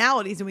weird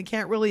personalities and we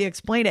can't really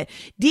explain it.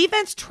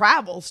 Defense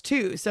travels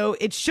too, so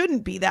it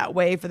shouldn't be that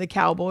way for the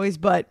Cowboys,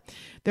 but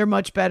they're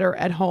much better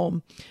at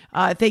home.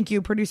 Thank you,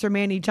 producer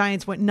Manny.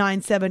 Giants went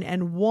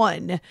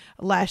 9-7-1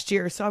 last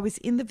year, so I was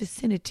in the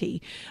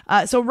vicinity.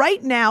 So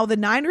right now, the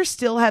Niners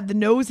still have the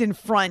nose in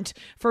front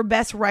for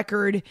best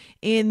record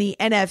in the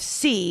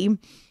NFC.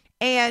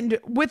 And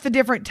with the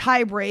different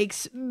tie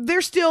breaks,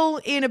 they're still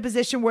in a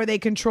position where they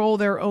control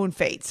their own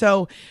fate.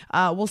 So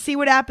we'll see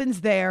what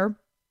happens there.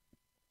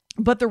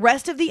 But the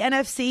rest of the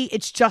NFC,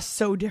 it's just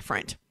so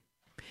different.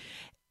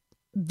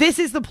 This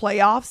is the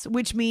playoffs,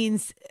 which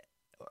means,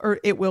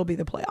 or it will be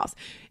the playoffs.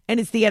 And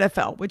it's the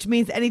NFL, which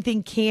means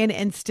anything can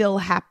and still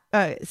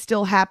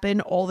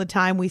happen all the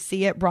time. We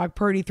see it. Brock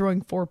Purdy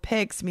throwing 4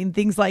 picks. I mean,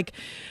 things like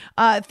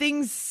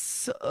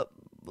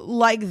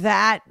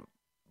that.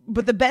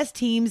 But the best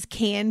teams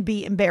can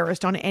be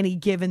embarrassed on any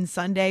given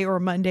Sunday or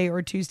Monday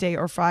or Tuesday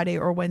or Friday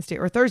or Wednesday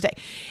or Thursday.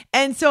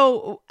 And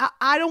so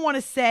I don't want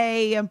to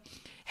say,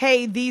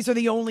 hey, these are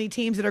the only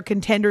teams that are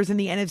contenders in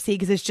the NFC,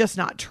 because it's just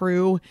not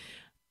true.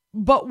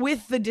 but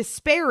with the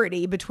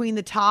disparity between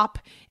the top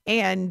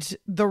and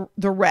the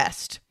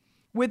rest,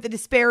 with the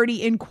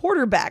disparity in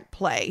quarterback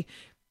play,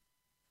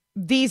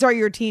 these are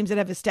your teams that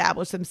have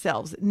established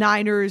themselves: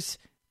 Niners,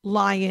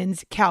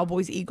 Lions,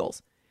 Cowboys,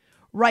 Eagles.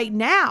 Right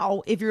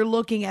now, if you're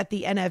looking at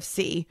the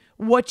NFC,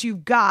 what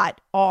you've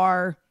got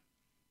are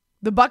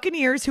the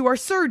Buccaneers, who are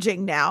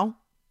surging now.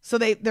 So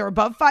they're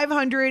above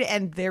 500,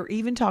 and they're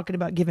even talking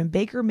about giving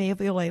Baker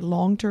Mayfield a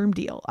long-term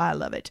deal. I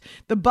love it.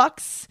 The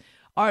Bucks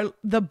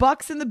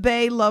in the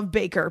Bay love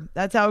Baker.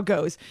 That's how it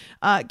goes.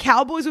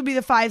 Cowboys would be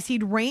the 5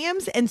 seed.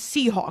 Rams and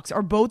Seahawks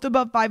are both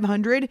above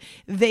 500.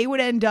 They would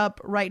end up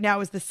right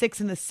now as the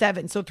 6 and the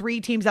 7. So 3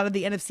 teams out of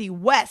the NFC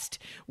West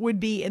would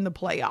be in the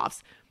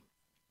playoffs.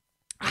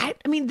 I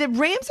mean, the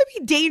Rams would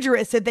be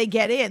dangerous if they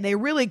get in. They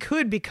really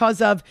could,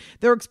 because of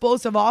their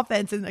explosive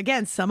offense. And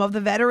again, some of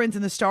the veterans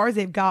and the stars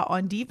they've got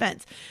on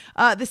defense.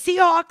 The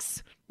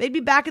Seahawks, they'd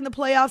be back in the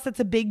playoffs. That's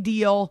a big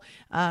deal,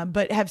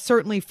 but have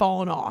certainly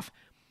fallen off.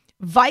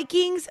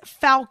 Vikings,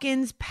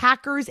 Falcons,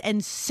 Packers,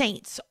 and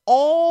Saints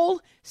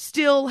all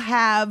still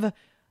have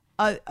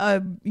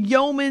a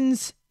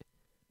yeoman's...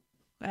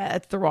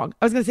 That's the wrong.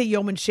 I was going to say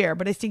yeoman share,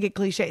 but I still get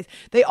cliches.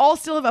 They all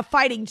still have a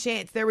fighting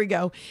chance. There we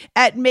go.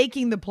 At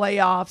making the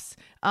playoffs.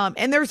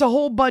 And there's a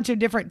whole bunch of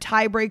different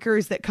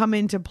tiebreakers that come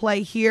into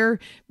play here.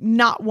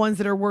 Not ones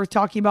that are worth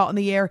talking about in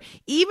the air.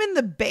 Even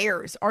the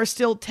Bears are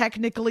still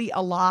technically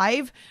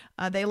alive.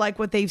 They like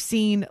what they've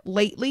seen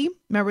lately.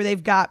 Remember,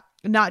 they've got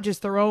not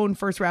just their own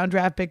first round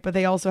draft pick, but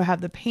they also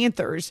have the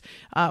Panthers,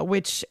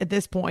 which at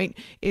this point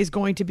is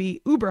going to be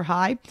uber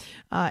high.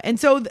 And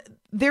so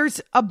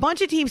there's a bunch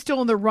of teams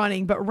still in the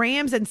running, but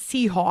Rams and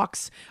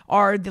Seahawks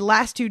are the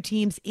last 2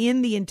 teams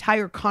in the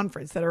entire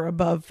conference that are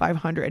above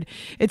 500.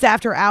 It's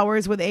After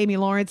Hours with Amy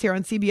Lawrence here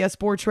on CBS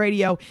Sports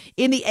Radio.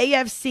 In the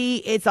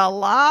AFC, it's a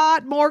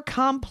lot more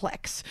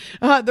complex.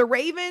 The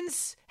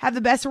Ravens have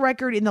the best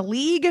record in the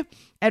league,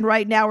 and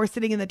right now we're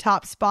sitting in the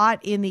top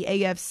spot in the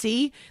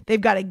AFC. They've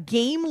got a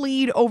game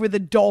lead over the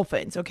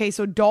Dolphins. Okay,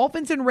 so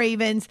Dolphins and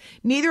Ravens,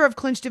 neither have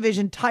clinched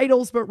division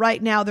titles, but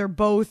right now they're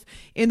both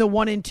in the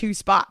 1 and 2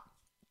 spot.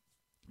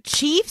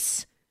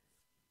 Chiefs,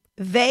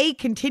 they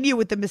continue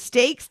with the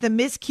mistakes, the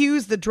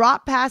miscues, the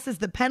drop passes,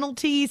 the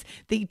penalties,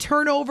 the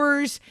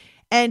turnovers.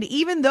 And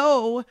even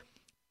though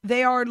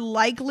they are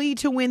likely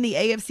to win the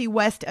AFC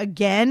West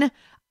again,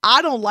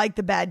 I don't like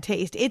the bad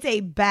taste. It's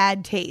a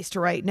bad taste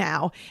right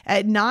now.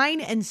 At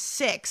 9 and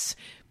 6,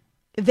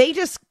 they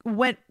just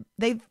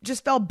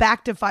fell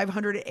back to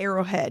 500 at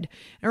Arrowhead.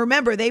 And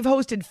remember, they've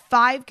hosted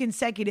 5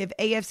 consecutive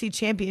AFC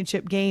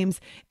championship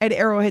games at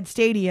Arrowhead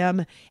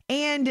Stadium,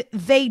 and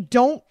they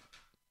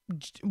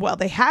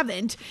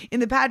haven't in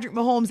the Patrick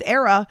Mahomes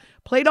era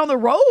played on the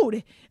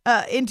road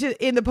in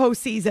the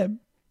postseason.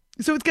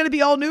 So it's going to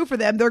be all new for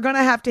them. They're going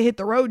to have to hit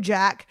the road,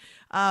 Jack.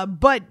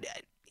 But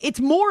it's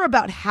more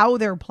about how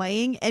they're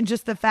playing, and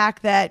just the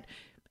fact that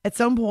at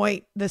some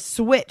point, the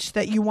switch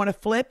that you want to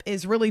flip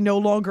is really no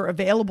longer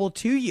available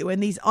to you.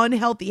 And these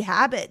unhealthy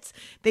habits,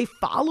 they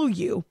follow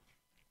you.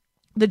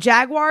 The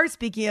Jaguars,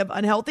 speaking of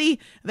unhealthy,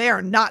 they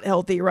are not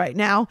healthy right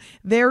now.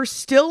 They're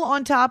still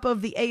on top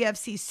of the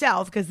AFC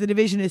South because the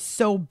division is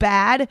so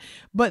bad,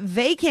 but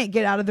they can't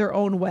get out of their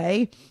own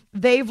way.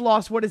 They've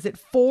lost,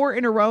 4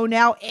 in a row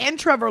now, and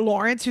Trevor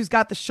Lawrence, who's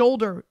got the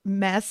shoulder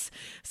mess.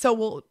 So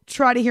we'll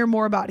try to hear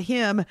more about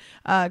him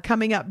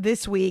coming up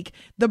this week.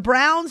 The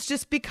Browns,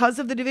 just because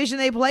of the division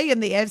they play in,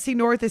 the AFC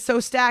North is so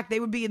stacked,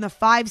 they would be in the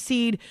 5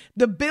 seed.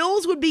 The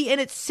Bills would be in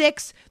at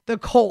 6. The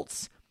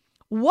Colts.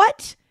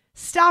 What?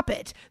 Stop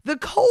it. The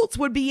Colts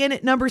would be in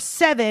at number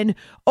 7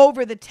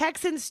 over the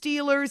Texans,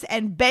 Steelers,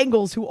 and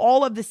Bengals, who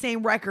all have the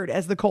same record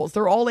as the Colts.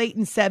 They're all 8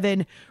 and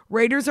 7.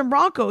 Raiders and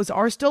Broncos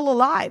are still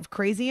alive,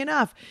 crazy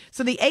enough.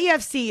 So the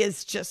AFC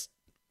is just,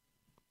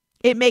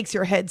 it makes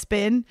your head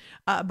spin,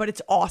 but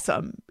it's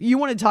awesome. You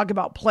want to talk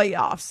about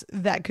playoffs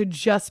that could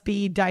just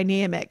be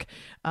dynamic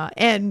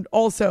and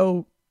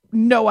also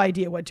no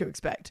idea what to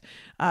expect.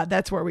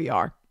 That's where we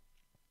are.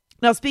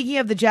 Now, speaking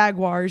of the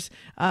Jaguars,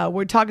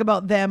 we'll talk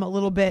about them a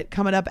little bit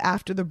coming up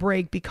after the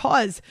break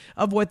because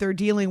of what they're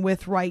dealing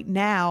with right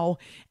now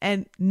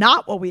and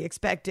not what we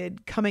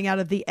expected coming out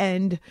of the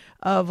end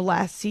of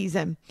last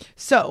season.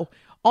 So,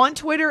 on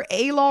Twitter,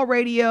 A-Law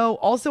Radio,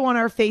 also on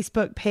our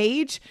Facebook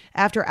page,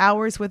 After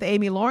Hours with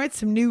Amy Lawrence,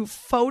 some new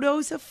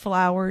photos of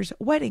flowers,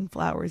 wedding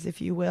flowers,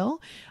 if you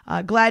will.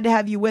 Glad to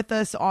have you with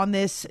us on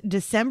this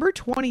December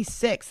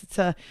 26th. It's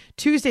a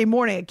Tuesday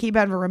morning. I keep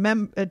having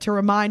to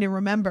remind and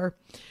remember.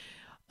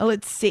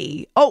 Let's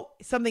see. Oh,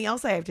 something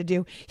else I have to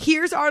do.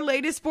 Here's our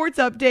latest sports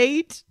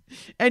update.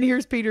 And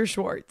here's Peter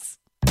Schwartz.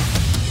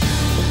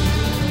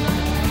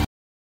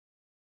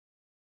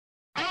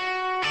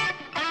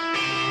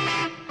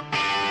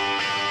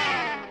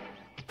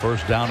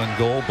 First down and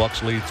goal.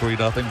 Bucks lead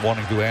 3-0,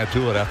 wanting to add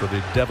to it after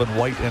the Devin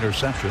White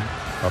interception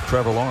of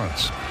Trevor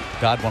Lawrence.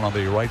 Godwin on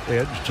the right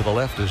edge. To the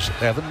left is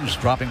Evans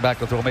dropping back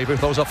to throw. Maybe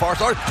throws a far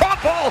side.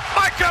 Caught ball.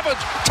 Mike Evans.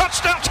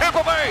 Touchdown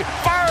Tampa Bay.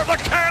 Fire the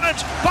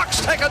cannons. Bucks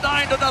take a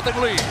 9-0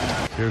 3-0 lead.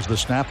 Here's the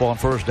snap on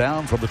first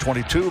down from the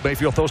 22.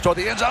 Mayfield throws toward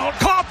the end zone.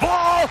 Caught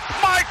ball.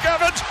 Mike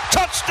Evans.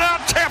 Touchdown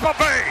Tampa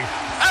Bay.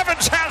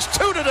 Evans has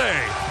 2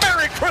 today.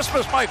 Merry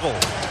Christmas, Michael.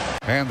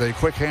 And the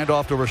quick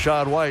handoff to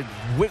Rachaad White.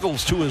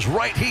 Wiggles to his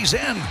right. He's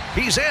in.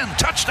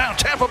 Touchdown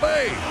Tampa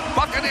Bay.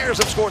 Buccaneers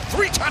have scored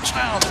 3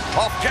 touchdowns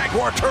off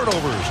Jaguar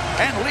turnovers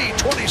and lead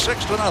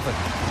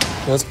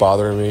 26-0. That's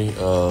bothering me.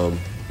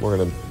 We're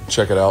going to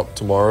check it out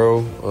tomorrow,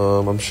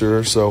 I'm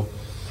sure. So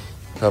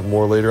have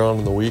more later on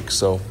in the week.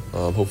 So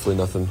hopefully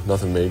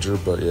nothing major.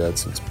 But yeah,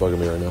 it's bugging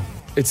me right now.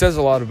 It says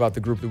a lot about the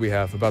group that we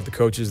have, about the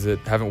coaches that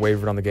haven't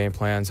wavered on the game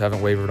plans,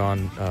 haven't wavered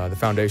on the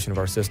foundation of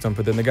our system,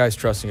 but then the guys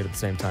trusting it at the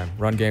same time.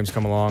 Run games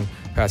come along,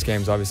 pass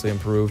games obviously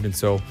improved, and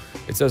so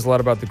it says a lot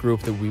about the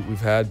group that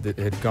we've had that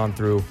had gone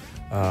through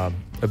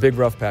a big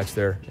rough patch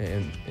there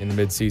in the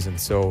midseason.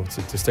 So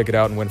to stick it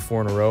out and win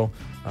 4 in a row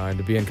and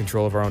to be in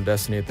control of our own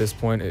destiny at this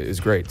point is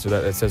great. So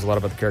that says a lot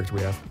about the character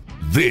we have.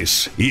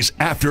 This is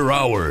After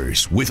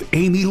Hours with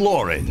Amy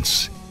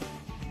Lawrence.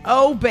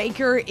 Oh,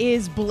 Baker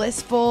is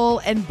blissful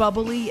and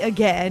bubbly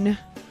again.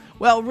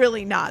 Well,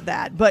 really not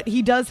that, but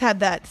he does have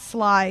that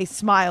sly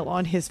smile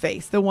on his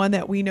face, the one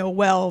that we know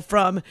well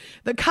from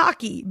the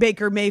cocky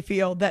Baker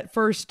Mayfield that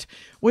first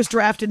was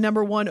drafted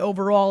number 1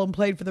 overall and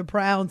played for the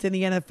Browns in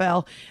the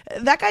NFL.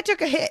 That guy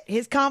took a hit.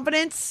 His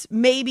confidence,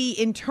 maybe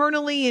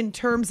internally in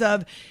terms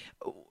of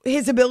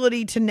his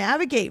ability to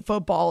navigate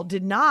football,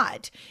 did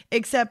not,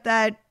 except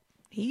that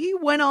he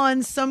went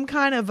on some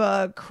kind of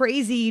a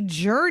crazy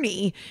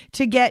journey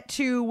to get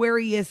to where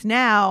he is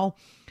now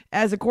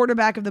as a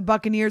quarterback of the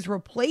Buccaneers,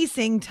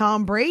 replacing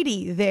Tom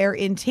Brady there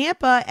in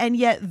Tampa, and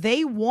yet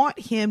they want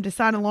him to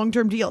sign a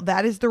long-term deal.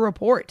 That is the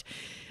report.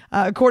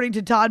 According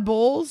to Todd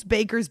Bowles,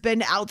 Baker's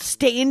been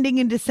outstanding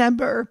in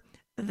December.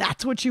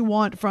 That's what you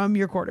want from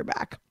your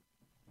quarterback.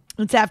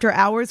 It's After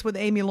Hours with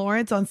Amy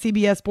Lawrence on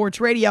CBS Sports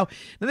Radio.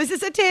 Now, this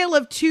is a tale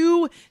of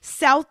 2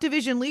 South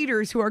Division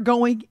leaders who are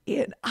going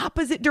in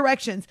opposite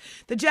directions.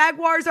 The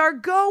Jaguars are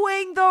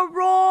going the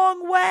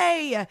wrong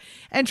way.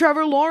 And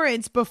Trevor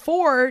Lawrence,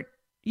 before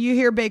you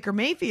hear Baker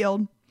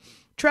Mayfield,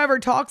 Trevor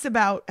talks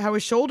about how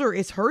his shoulder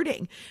is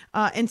hurting.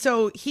 And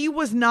so he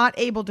was not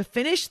able to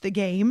finish the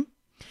game.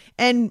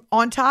 And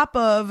on top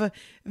of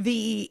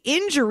the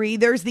injury,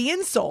 there's the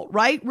insult,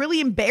 right?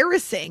 Really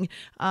embarrassing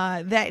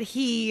that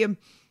he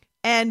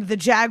and the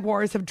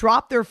Jaguars have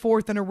dropped their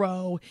 4th in a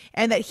row,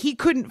 and that he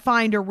couldn't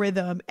find a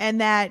rhythm, and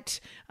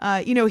that,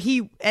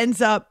 he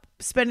ends up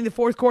spending the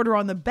 4th quarter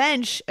on the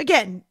bench.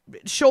 Again,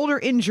 shoulder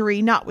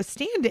injury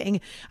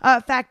notwithstanding.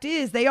 Fact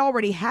is, they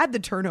already had the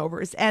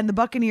turnovers, and the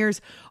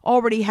Buccaneers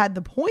already had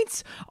the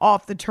points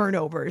off the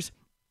turnovers.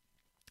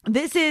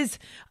 This is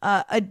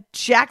a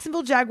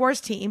Jacksonville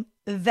Jaguars team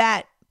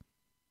that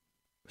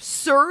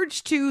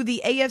surged to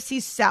the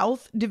AFC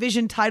South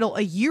division title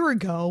a year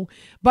ago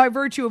by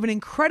virtue of an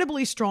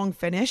incredibly strong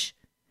finish.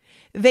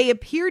 They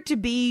appeared to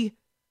be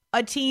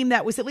a team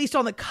that was at least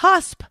on the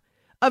cusp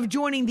of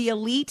joining the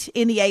elite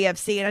in the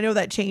AFC, and I know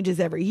that changes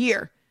every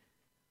year.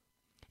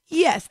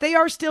 Yes, they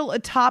are still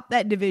atop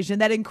that division,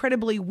 that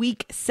incredibly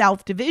weak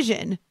South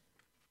division,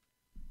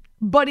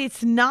 but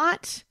it's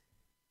not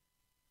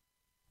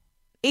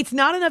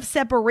enough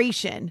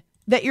separation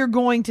that you're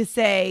going to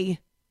say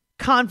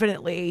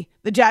confidently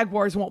the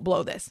Jaguars won't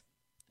blow this.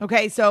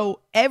 Okay,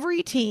 so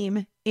every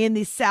team in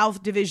the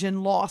South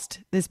Division lost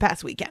this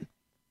past weekend.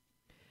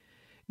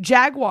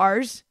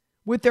 Jaguars,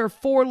 with their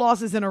 4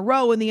 losses in a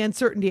row and the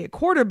uncertainty at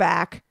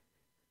quarterback,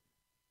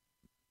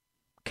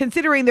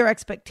 considering their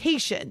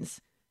expectations,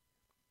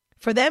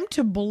 for them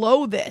to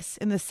blow this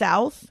in the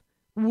South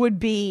would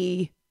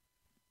be,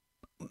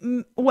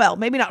 well,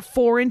 maybe not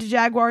foreign to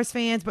Jaguars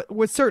fans, but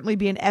would certainly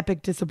be an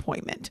epic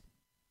disappointment.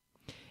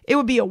 It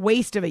would be a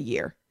waste of a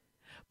year.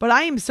 But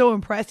I am so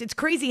impressed. It's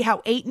crazy how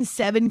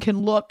 8-7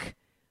 can look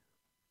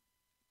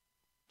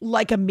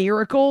like a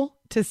miracle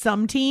to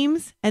some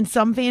teams and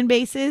some fan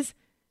bases,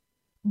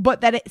 but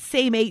that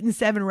same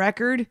 8-7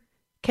 record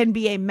can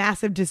be a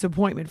massive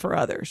disappointment for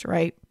others,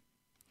 right?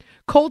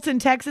 Colts and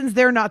Texans,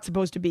 they're not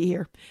supposed to be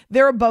here.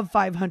 They're above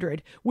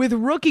 500 with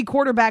rookie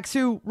quarterbacks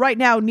who right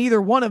now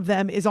neither one of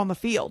them is on the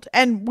field.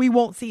 And we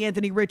won't see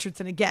Anthony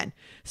Richardson again.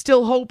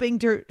 Still hoping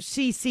to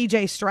see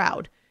CJ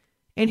Stroud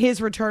in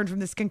his return from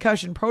this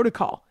concussion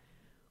protocol.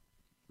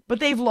 But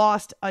they've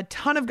lost a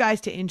ton of guys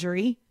to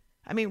injury.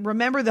 I mean,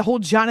 remember the whole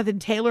Jonathan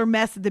Taylor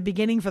mess at the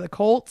beginning for the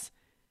Colts?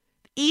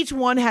 Each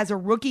one has a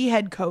rookie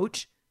head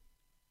coach.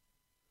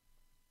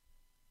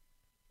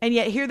 And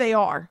yet here they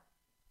are.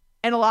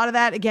 And a lot of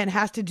that, again,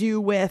 has to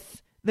do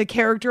with the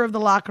character of the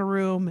locker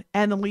room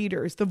and the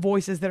leaders, the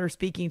voices that are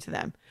speaking to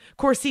them. Of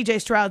course, CJ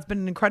Stroud's been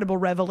an incredible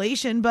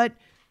revelation, but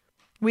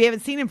we haven't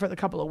seen him for a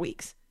couple of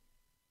weeks.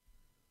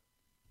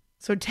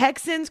 So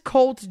Texans,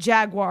 Colts,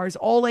 Jaguars,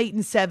 all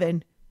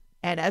 8-7.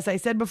 And as I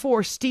said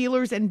before,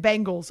 Steelers and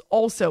Bengals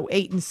also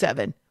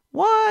 8-7.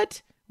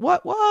 What?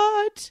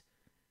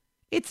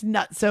 It's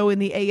nutso in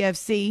the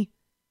AFC.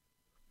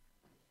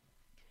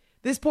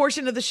 This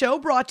portion of the show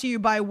brought to you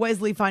by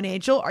Wesley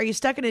Financial. Are you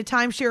stuck in a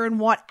timeshare and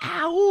want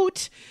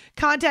out?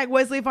 Contact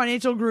Wesley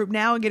Financial Group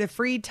now and get a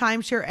free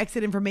timeshare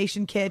exit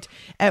information kit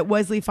at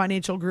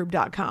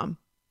wesleyfinancialgroup.com.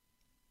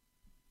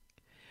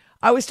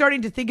 I was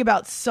starting to think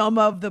about some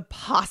of the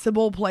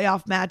possible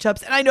playoff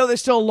matchups, and I know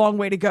there's still a long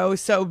way to go,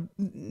 so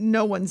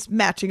no one's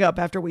matching up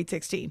after Week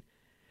 16.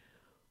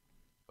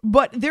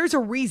 But there's a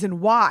reason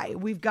why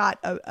we've got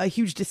a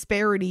huge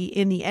disparity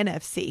in the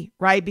NFC,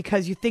 right?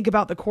 Because you think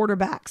about the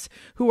quarterbacks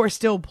who are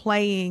still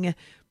playing,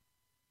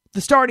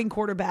 the starting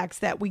quarterbacks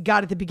that we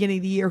got at the beginning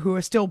of the year who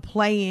are still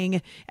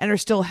playing and are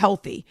still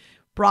healthy.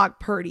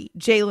 Brock Purdy,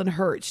 Jalen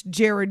Hurts,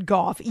 Jared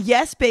Goff.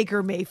 Yes,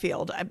 Baker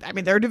Mayfield. I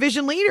mean, they're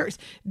division leaders.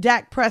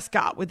 Dak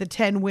Prescott with the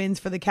 10 wins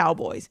for the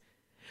Cowboys.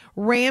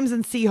 Rams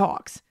and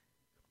Seahawks.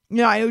 You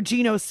know, I know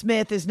Geno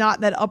Smith is not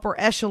in that upper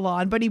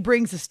echelon, but he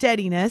brings a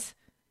steadiness.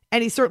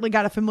 And he's certainly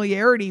got a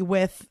familiarity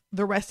with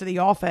the rest of the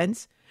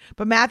offense.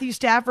 But Matthew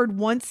Stafford,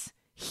 once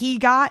he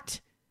got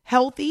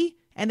healthy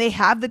and they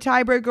have the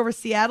tiebreak over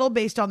Seattle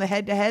based on the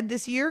head-to-head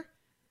this year,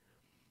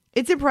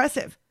 it's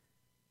impressive.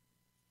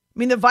 I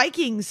mean, the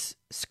Vikings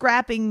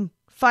scrapping,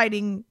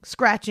 fighting,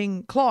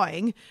 scratching,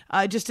 clawing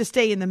just to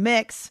stay in the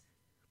mix.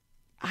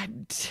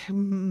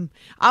 I'm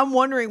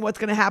wondering what's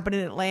going to happen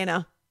in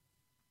Atlanta.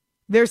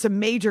 There's some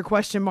major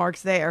question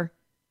marks there.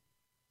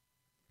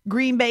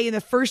 Green Bay in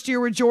the first year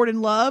with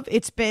Jordan Love,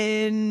 it's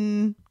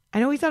been, I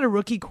know he's not a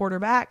rookie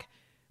quarterback,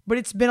 but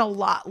it's been a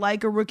lot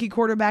like a rookie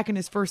quarterback in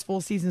his first full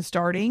season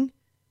starting.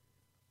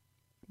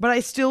 But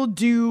I still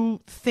do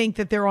think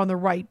that they're on the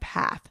right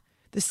path.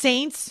 The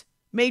Saints,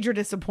 major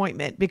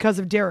disappointment because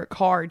of Derek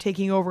Carr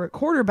taking over at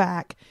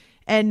quarterback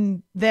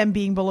and them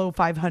being below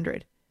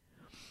 500.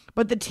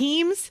 But the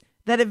teams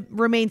that have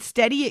remained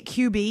steady at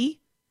QB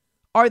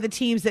are the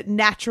teams that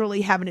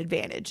naturally have an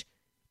advantage.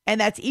 And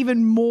that's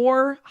even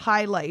more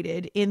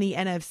highlighted in the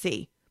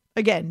NFC.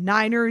 Again,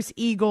 Niners,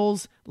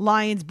 Eagles,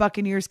 Lions,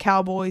 Buccaneers,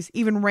 Cowboys,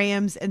 even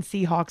Rams and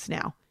Seahawks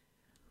now.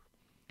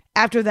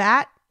 After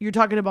that, you're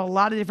talking about a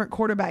lot of different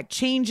quarterback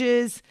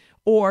changes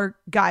or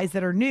guys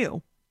that are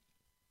new.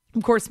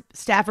 Of course,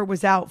 Stafford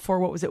was out for,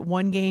 what was it,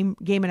 one game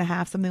and a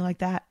half, something like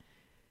that.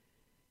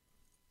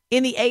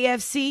 In the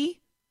AFC,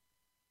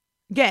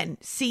 again,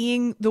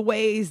 seeing the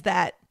ways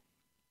that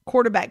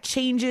quarterback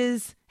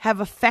changes have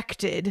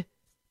affected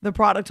the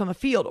product on the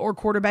field, or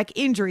quarterback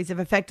injuries have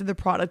affected the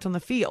product on the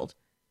field.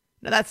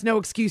 Now, that's no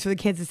excuse for the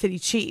Kansas City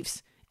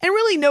Chiefs, and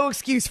really no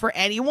excuse for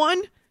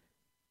anyone.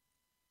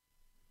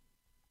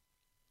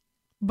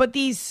 But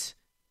these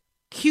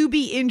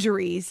QB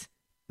injuries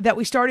that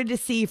we started to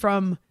see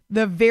from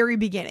the very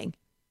beginning,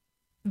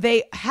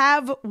 they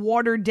have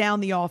watered down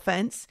the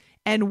offense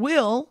and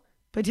will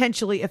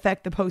potentially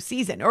affect the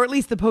postseason, or at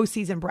least the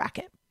postseason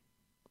bracket.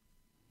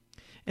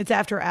 It's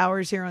After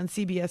Hours here on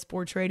CBS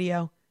Sports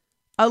Radio.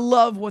 I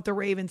love what the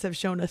Ravens have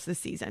shown us this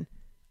season.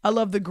 I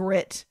love the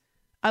grit.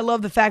 I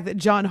love the fact that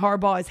John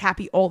Harbaugh is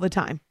happy all the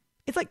time.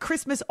 It's like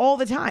Christmas all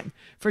the time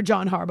for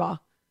John Harbaugh.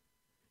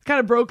 It's kind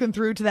of broken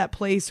through to that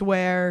place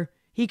where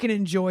he can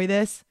enjoy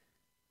this.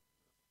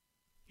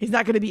 He's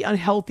not going to be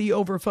unhealthy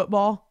over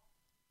football.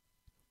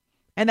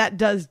 And that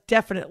does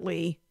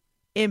definitely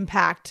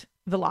impact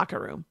the locker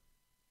room.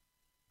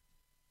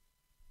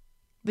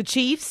 The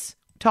Chiefs,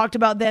 talked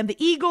about them.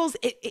 The Eagles,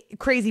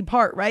 crazy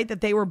part, right?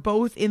 That they were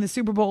both in the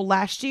Super Bowl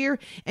last year,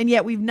 and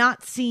yet we've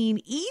not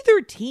seen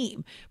either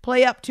team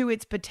play up to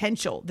its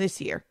potential this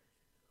year.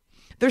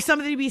 There's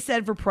something to be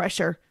said for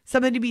pressure,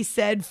 something to be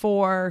said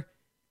for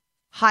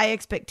high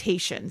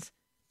expectations.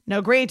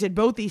 Now, granted,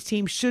 both these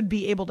teams should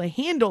be able to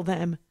handle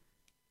them.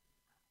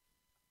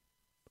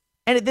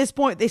 And at this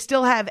point, they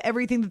still have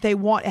everything that they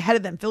want ahead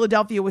of them.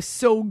 Philadelphia was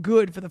so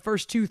good for the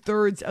first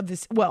 2/3 of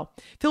this. Well,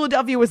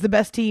 Philadelphia was the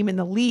best team in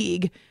the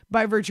league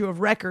by virtue of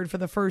record for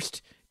the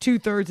first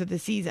 2/3 of the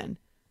season.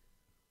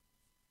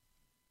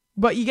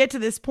 But you get to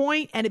this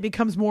point and it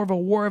becomes more of a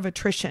war of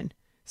attrition.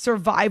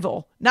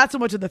 Survival. Not so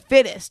much of the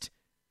fittest,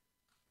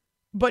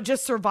 but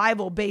just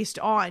survival based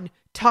on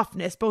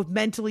toughness, both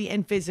mentally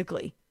and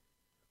physically.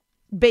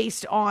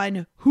 Based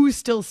on who's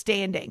still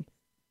standing.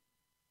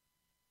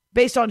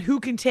 Based on who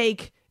can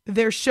take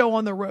their show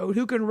on the road,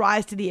 who can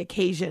rise to the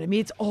occasion. I mean,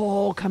 it's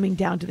all coming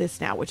down to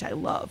this now, which I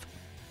love.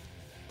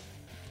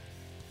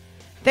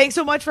 Thanks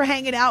so much for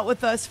hanging out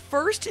with us.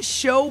 First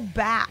show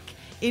back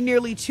in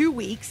nearly 2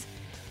 weeks.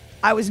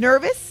 I was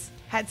nervous,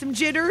 had some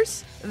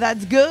jitters.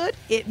 That's good.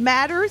 It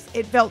matters.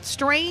 It felt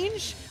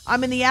strange.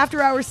 I'm in the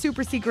After Hours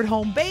super secret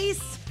home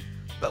base,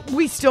 but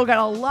we still got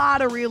a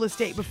lot of real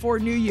estate before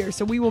New Year,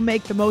 so we will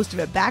make the most of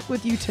it. Back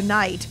with you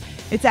tonight.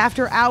 It's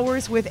After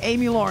Hours with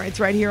Amy Lawrence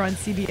right here on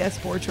CBS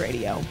Sports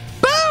Radio.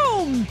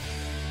 Boom!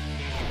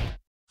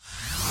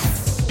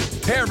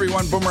 Hey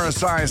everyone, Boomer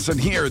Esiason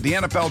here. The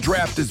NFL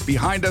Draft is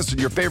behind us and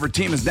your favorite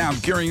team is now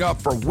gearing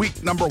up for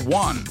week number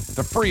 1.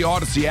 The free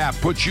Odyssey app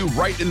puts you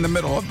right in the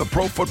middle of the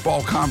pro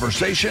football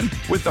conversation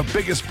with the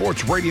biggest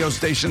sports radio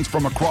stations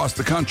from across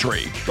the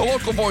country. The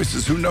local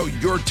voices who know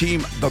your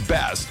team the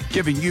best,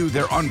 giving you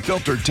their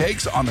unfiltered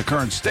takes on the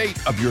current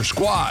state of your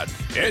squad.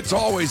 It's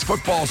always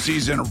football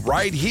season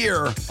right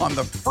here on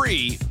the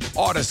free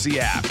Odyssey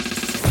app.